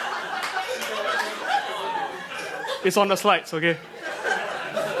 It's on the slides, okay?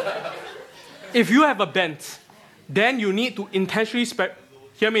 If you have a bent, then you need to intentionally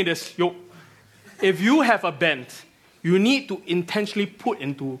hear me this. If you have a bent, you need to intentionally put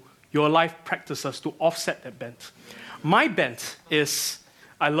into your life practices to offset that bent. My bent is,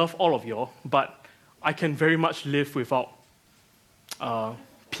 I love all of y'all, but I can very much live without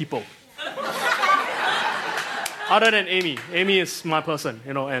people. Other than Amy. Amy is my person,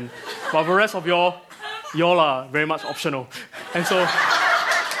 but the rest of y'all are very much optional. And so,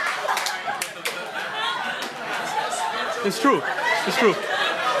 it's true.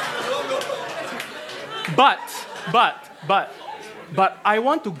 But I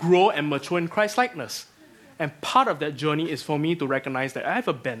want to grow and mature in Christ-likeness. And part of that journey is for me to recognize that I have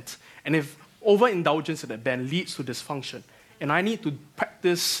a bent. And if overindulgence in that bent leads to dysfunction, and I need to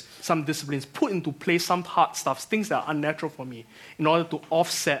practice some disciplines, put into place some hard stuff, things that are unnatural for me, in order to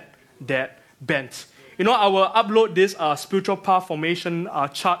offset that bent. I will upload this spiritual path formation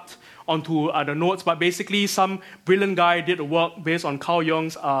chart onto the notes, but basically some brilliant guy did a work based on Carl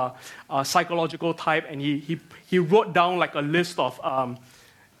Jung's psychological type, and he wrote down like a list of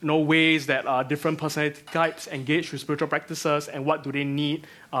ways that different personality types engage with spiritual practices and what do they need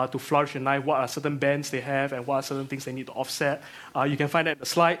to flourish in life, what are certain bends they have, and what are certain things they need to offset. You can find that in the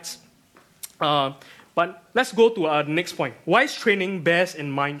slides. But let's go to the next point. Wise training bears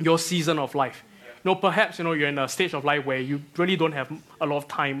in mind your season of life. Perhaps you're in a stage of life where you really don't have a lot of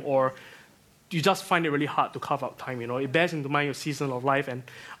time, or you just find it really hard to carve out time. It bears into mind your season of life, and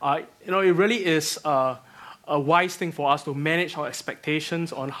it really is a wise thing for us to manage our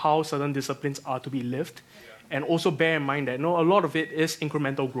expectations on how certain disciplines are to be lived, and also bear in mind that a lot of it is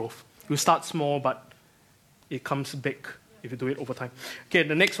incremental growth. You start small, but it comes big if you do it over time. Okay,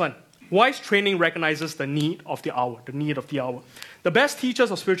 the next one. Wise training recognizes the need of the hour, The best teachers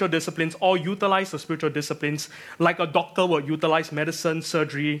of spiritual disciplines all utilize the spiritual disciplines like a doctor would utilize medicine,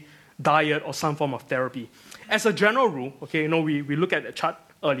 surgery, diet, or some form of therapy. As a general rule, okay, we looked at the chart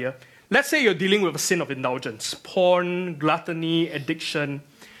earlier. Let's say you're dealing with a sin of indulgence, porn, gluttony, addiction,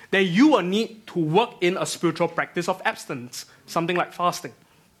 then you will need to work in a spiritual practice of abstinence, something like fasting.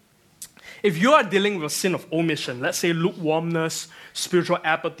 If you are dealing with a sin of omission, let's say lukewarmness, spiritual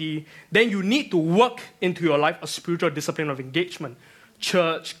apathy, then you need to work into your life a spiritual discipline of engagement,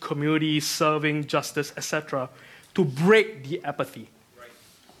 church, community, serving, justice, etc., to break the apathy. Right.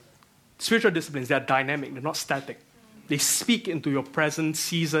 Spiritual disciplines, they're dynamic, they're not static. They speak into your present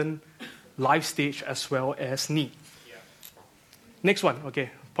season, life stage, as well as need. Yeah. Next one,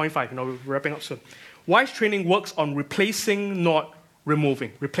 okay. point 5, we're wrapping up soon. Wise training works on replacing, not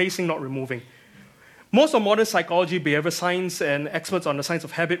removing. Replacing, not removing. Most of modern psychology, behavior science, and experts on the science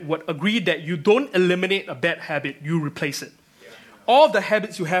of habit would agree that you don't eliminate a bad habit, you replace it. All of the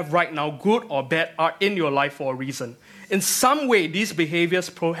habits you have right now, good or bad, are in your life for a reason. In some way, these behaviors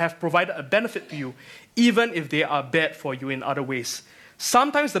have provided a benefit to you, even if they are bad for you in other ways.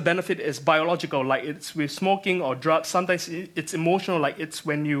 Sometimes the benefit is biological, like it's with smoking or drugs. Sometimes it's emotional, like it's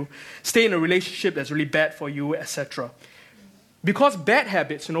when you stay in a relationship that's really bad for you, etc. Because bad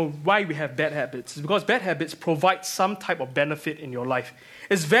habits, why we have bad habits, is because bad habits provide some type of benefit in your life.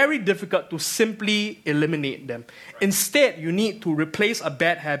 It's very difficult to simply eliminate them. Instead, you need to replace a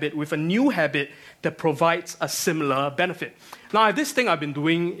bad habit with a new habit that provides a similar benefit. Now, this thing I've been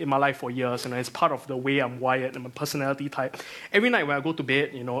doing in my life for years, and it's part of the way I'm wired and my personality type. Every night when I go to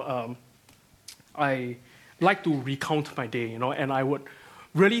bed, I like to recount my day, and I would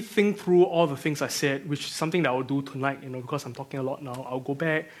really think through all the things I said, which is something that I'll do tonight, because I'm talking a lot now. I'll go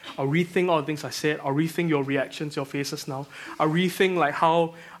back, I'll rethink all the things I said, I'll rethink your reactions, your faces now. I'll rethink like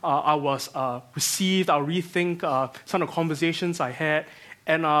how I was received, I'll rethink some of the conversations I had.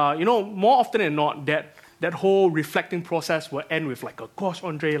 And, more often than not, that whole reflecting process will end with like, gosh,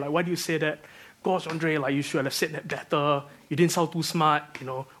 Andre, like, why do you say that? Gosh, Andre, like, you should have said that better. You didn't sound too smart,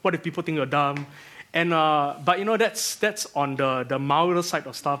 What if people think you're dumb? And but that's on the milder side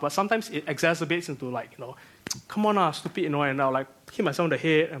of stuff. But sometimes it exacerbates into like come on, stupid, and I'll like hit myself on the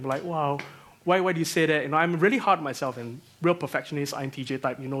head and be like, wow, why do you say that? I'm really hard on myself and real perfectionist, INTJ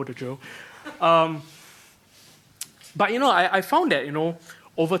type, the drill. But I found that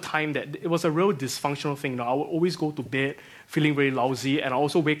over time that it was a real dysfunctional thing. I would always go to bed feeling very lousy, and I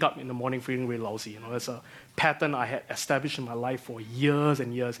also wake up in the morning feeling very lousy. It's a pattern I had established in my life for years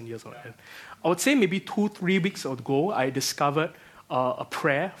and years and years on end. I would say maybe 2-3 weeks ago, I discovered a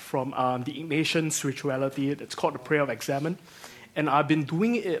prayer from the Ignatian spirituality. It's called the Prayer of Examen. And I've been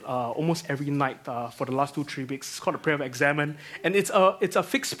doing it almost every night for the last 2-3 weeks. It's called the Prayer of Examen. And it's a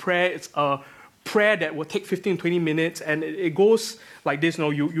fixed prayer. It's a prayer that will take 15-20 minutes. And it goes like this.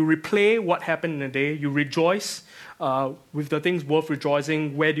 You replay what happened in the day. You rejoice with the things worth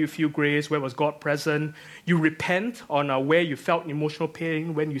rejoicing. Where do you feel grace? Where was God present? You repent on where you felt emotional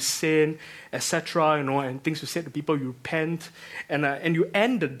pain, when you sin, etc. And things you said to people, you repent. And you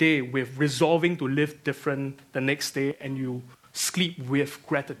end the day with resolving to live different the next day, and you sleep with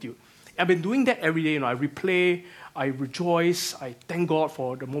gratitude. I've been doing that every day. I replay, I rejoice, I thank God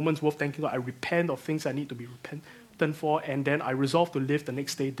for the moments worth thanking God. I repent of things I need to be repentant for, and then I resolve to live the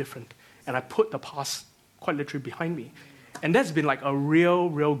next day different. And I put the past quite literally behind me. And that's been like a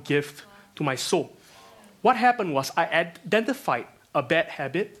real gift to my soul. What happened was I identified a bad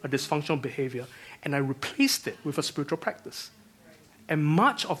habit, a dysfunctional behavior, and I replaced it with a spiritual practice. And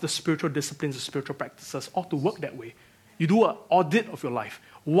much of the spiritual disciplines and spiritual practices ought to work that way. You do an audit of your life.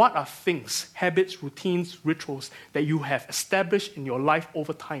 What are things, habits, routines, rituals that you have established in your life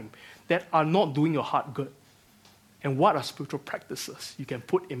over time that are not doing your heart good? And what are spiritual practices you can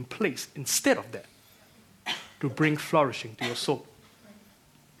put in place instead of that to bring flourishing to your soul?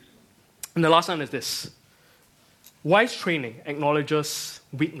 And the last one is this. Wise training acknowledges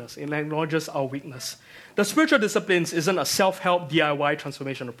weakness. It acknowledges our weakness. The spiritual disciplines isn't a self-help DIY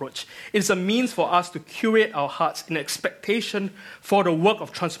transformation approach. It's a means for us to curate our hearts in expectation for the work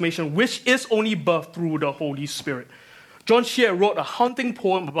of transformation, which is only birthed through the Holy Spirit. John Shear wrote a haunting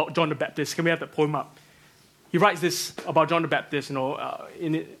poem about John the Baptist. Can we have that poem up? He writes this about John the Baptist,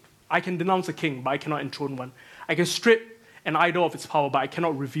 I can denounce a king, but I cannot enthrone one. I can strip an idol of its power, but I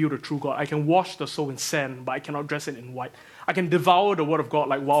cannot reveal the true God. I can wash the soul in sand, but I cannot dress it in white. I can devour the word of God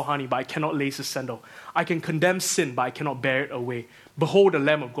like wild honey, but I cannot lace his sandal. I can condemn sin, but I cannot bear it away. Behold the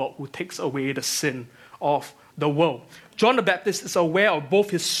Lamb of God who takes away the sin of the world. John the Baptist is aware of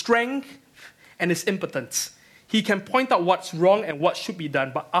both his strength and his impotence. He can point out what's wrong and what should be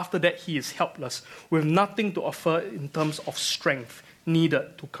done, but after that he is helpless, with nothing to offer in terms of strength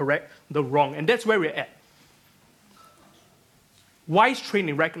needed to correct the wrong. And that's where we're at. Wise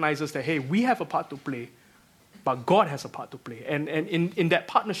training recognizes that, hey, we have a part to play, but God has a part to play. And in that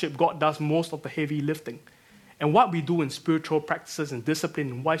partnership, God does most of the heavy lifting. And what we do in spiritual practices and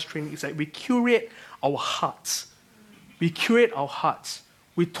discipline and wise training is that we curate our hearts. We curate our hearts.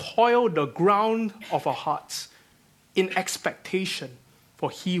 We toil the ground of our hearts in expectation for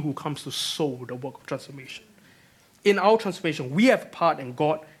he who comes to sow the work of transformation. In our transformation, we have a part and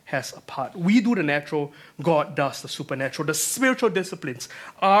God has a part. We do the natural, God does the supernatural. The spiritual disciplines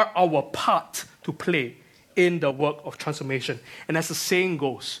are our part to play in the work of transformation. And as the saying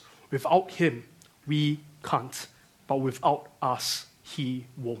goes, without him, we can't. But without us, He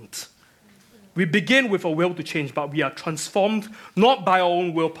won't. We begin with a will to change, but we are transformed not by our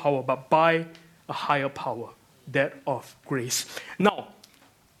own willpower, but by a higher power, that of grace. Now,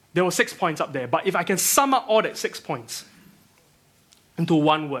 there were 6 points up there, but if I can sum up all that 6 points into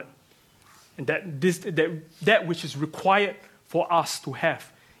one word, and that which is required for us to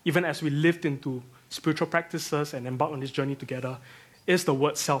have, even as we lived into spiritual practices and embark on this journey together, is the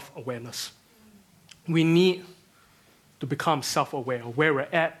word self-awareness. We need to become self-aware of where we're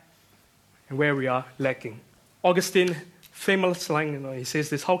at and where we are lacking. Augustine, famous line, he says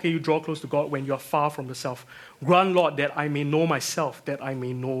this: how can you draw close to God when you are far from yourself? Grant, Lord, that I may know myself, that I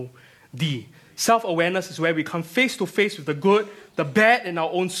may know thee. Self-awareness is where we come face to face with the good, the bad in our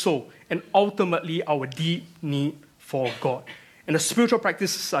own soul, and ultimately our deep need for God. And the spiritual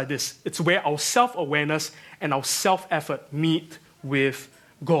practices are this: it's where our self-awareness and our self-effort meet with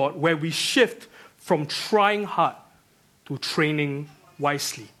God, where we shift from trying hard to training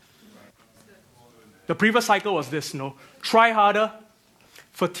wisely. The previous cycle was this, try harder,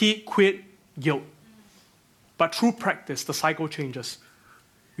 fatigue, quit, guilt. But through practice, the cycle changes.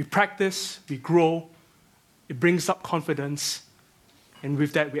 We practice, we grow, it brings up confidence, and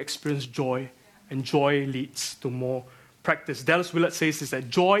with that we experience joy, and joy leads to more practice. Dallas Willard says is that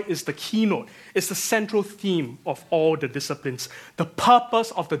joy is the keynote, it's the central theme of all the disciplines. The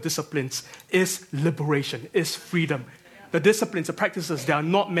purpose of the disciplines is liberation, is freedom. The disciplines, the practices, they are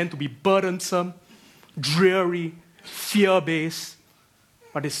not meant to be burdensome, dreary, fear-based,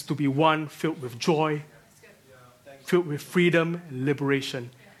 but it's to be one filled with joy, filled with freedom and liberation.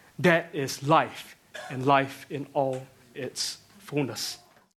 That is life, and life in all its fullness.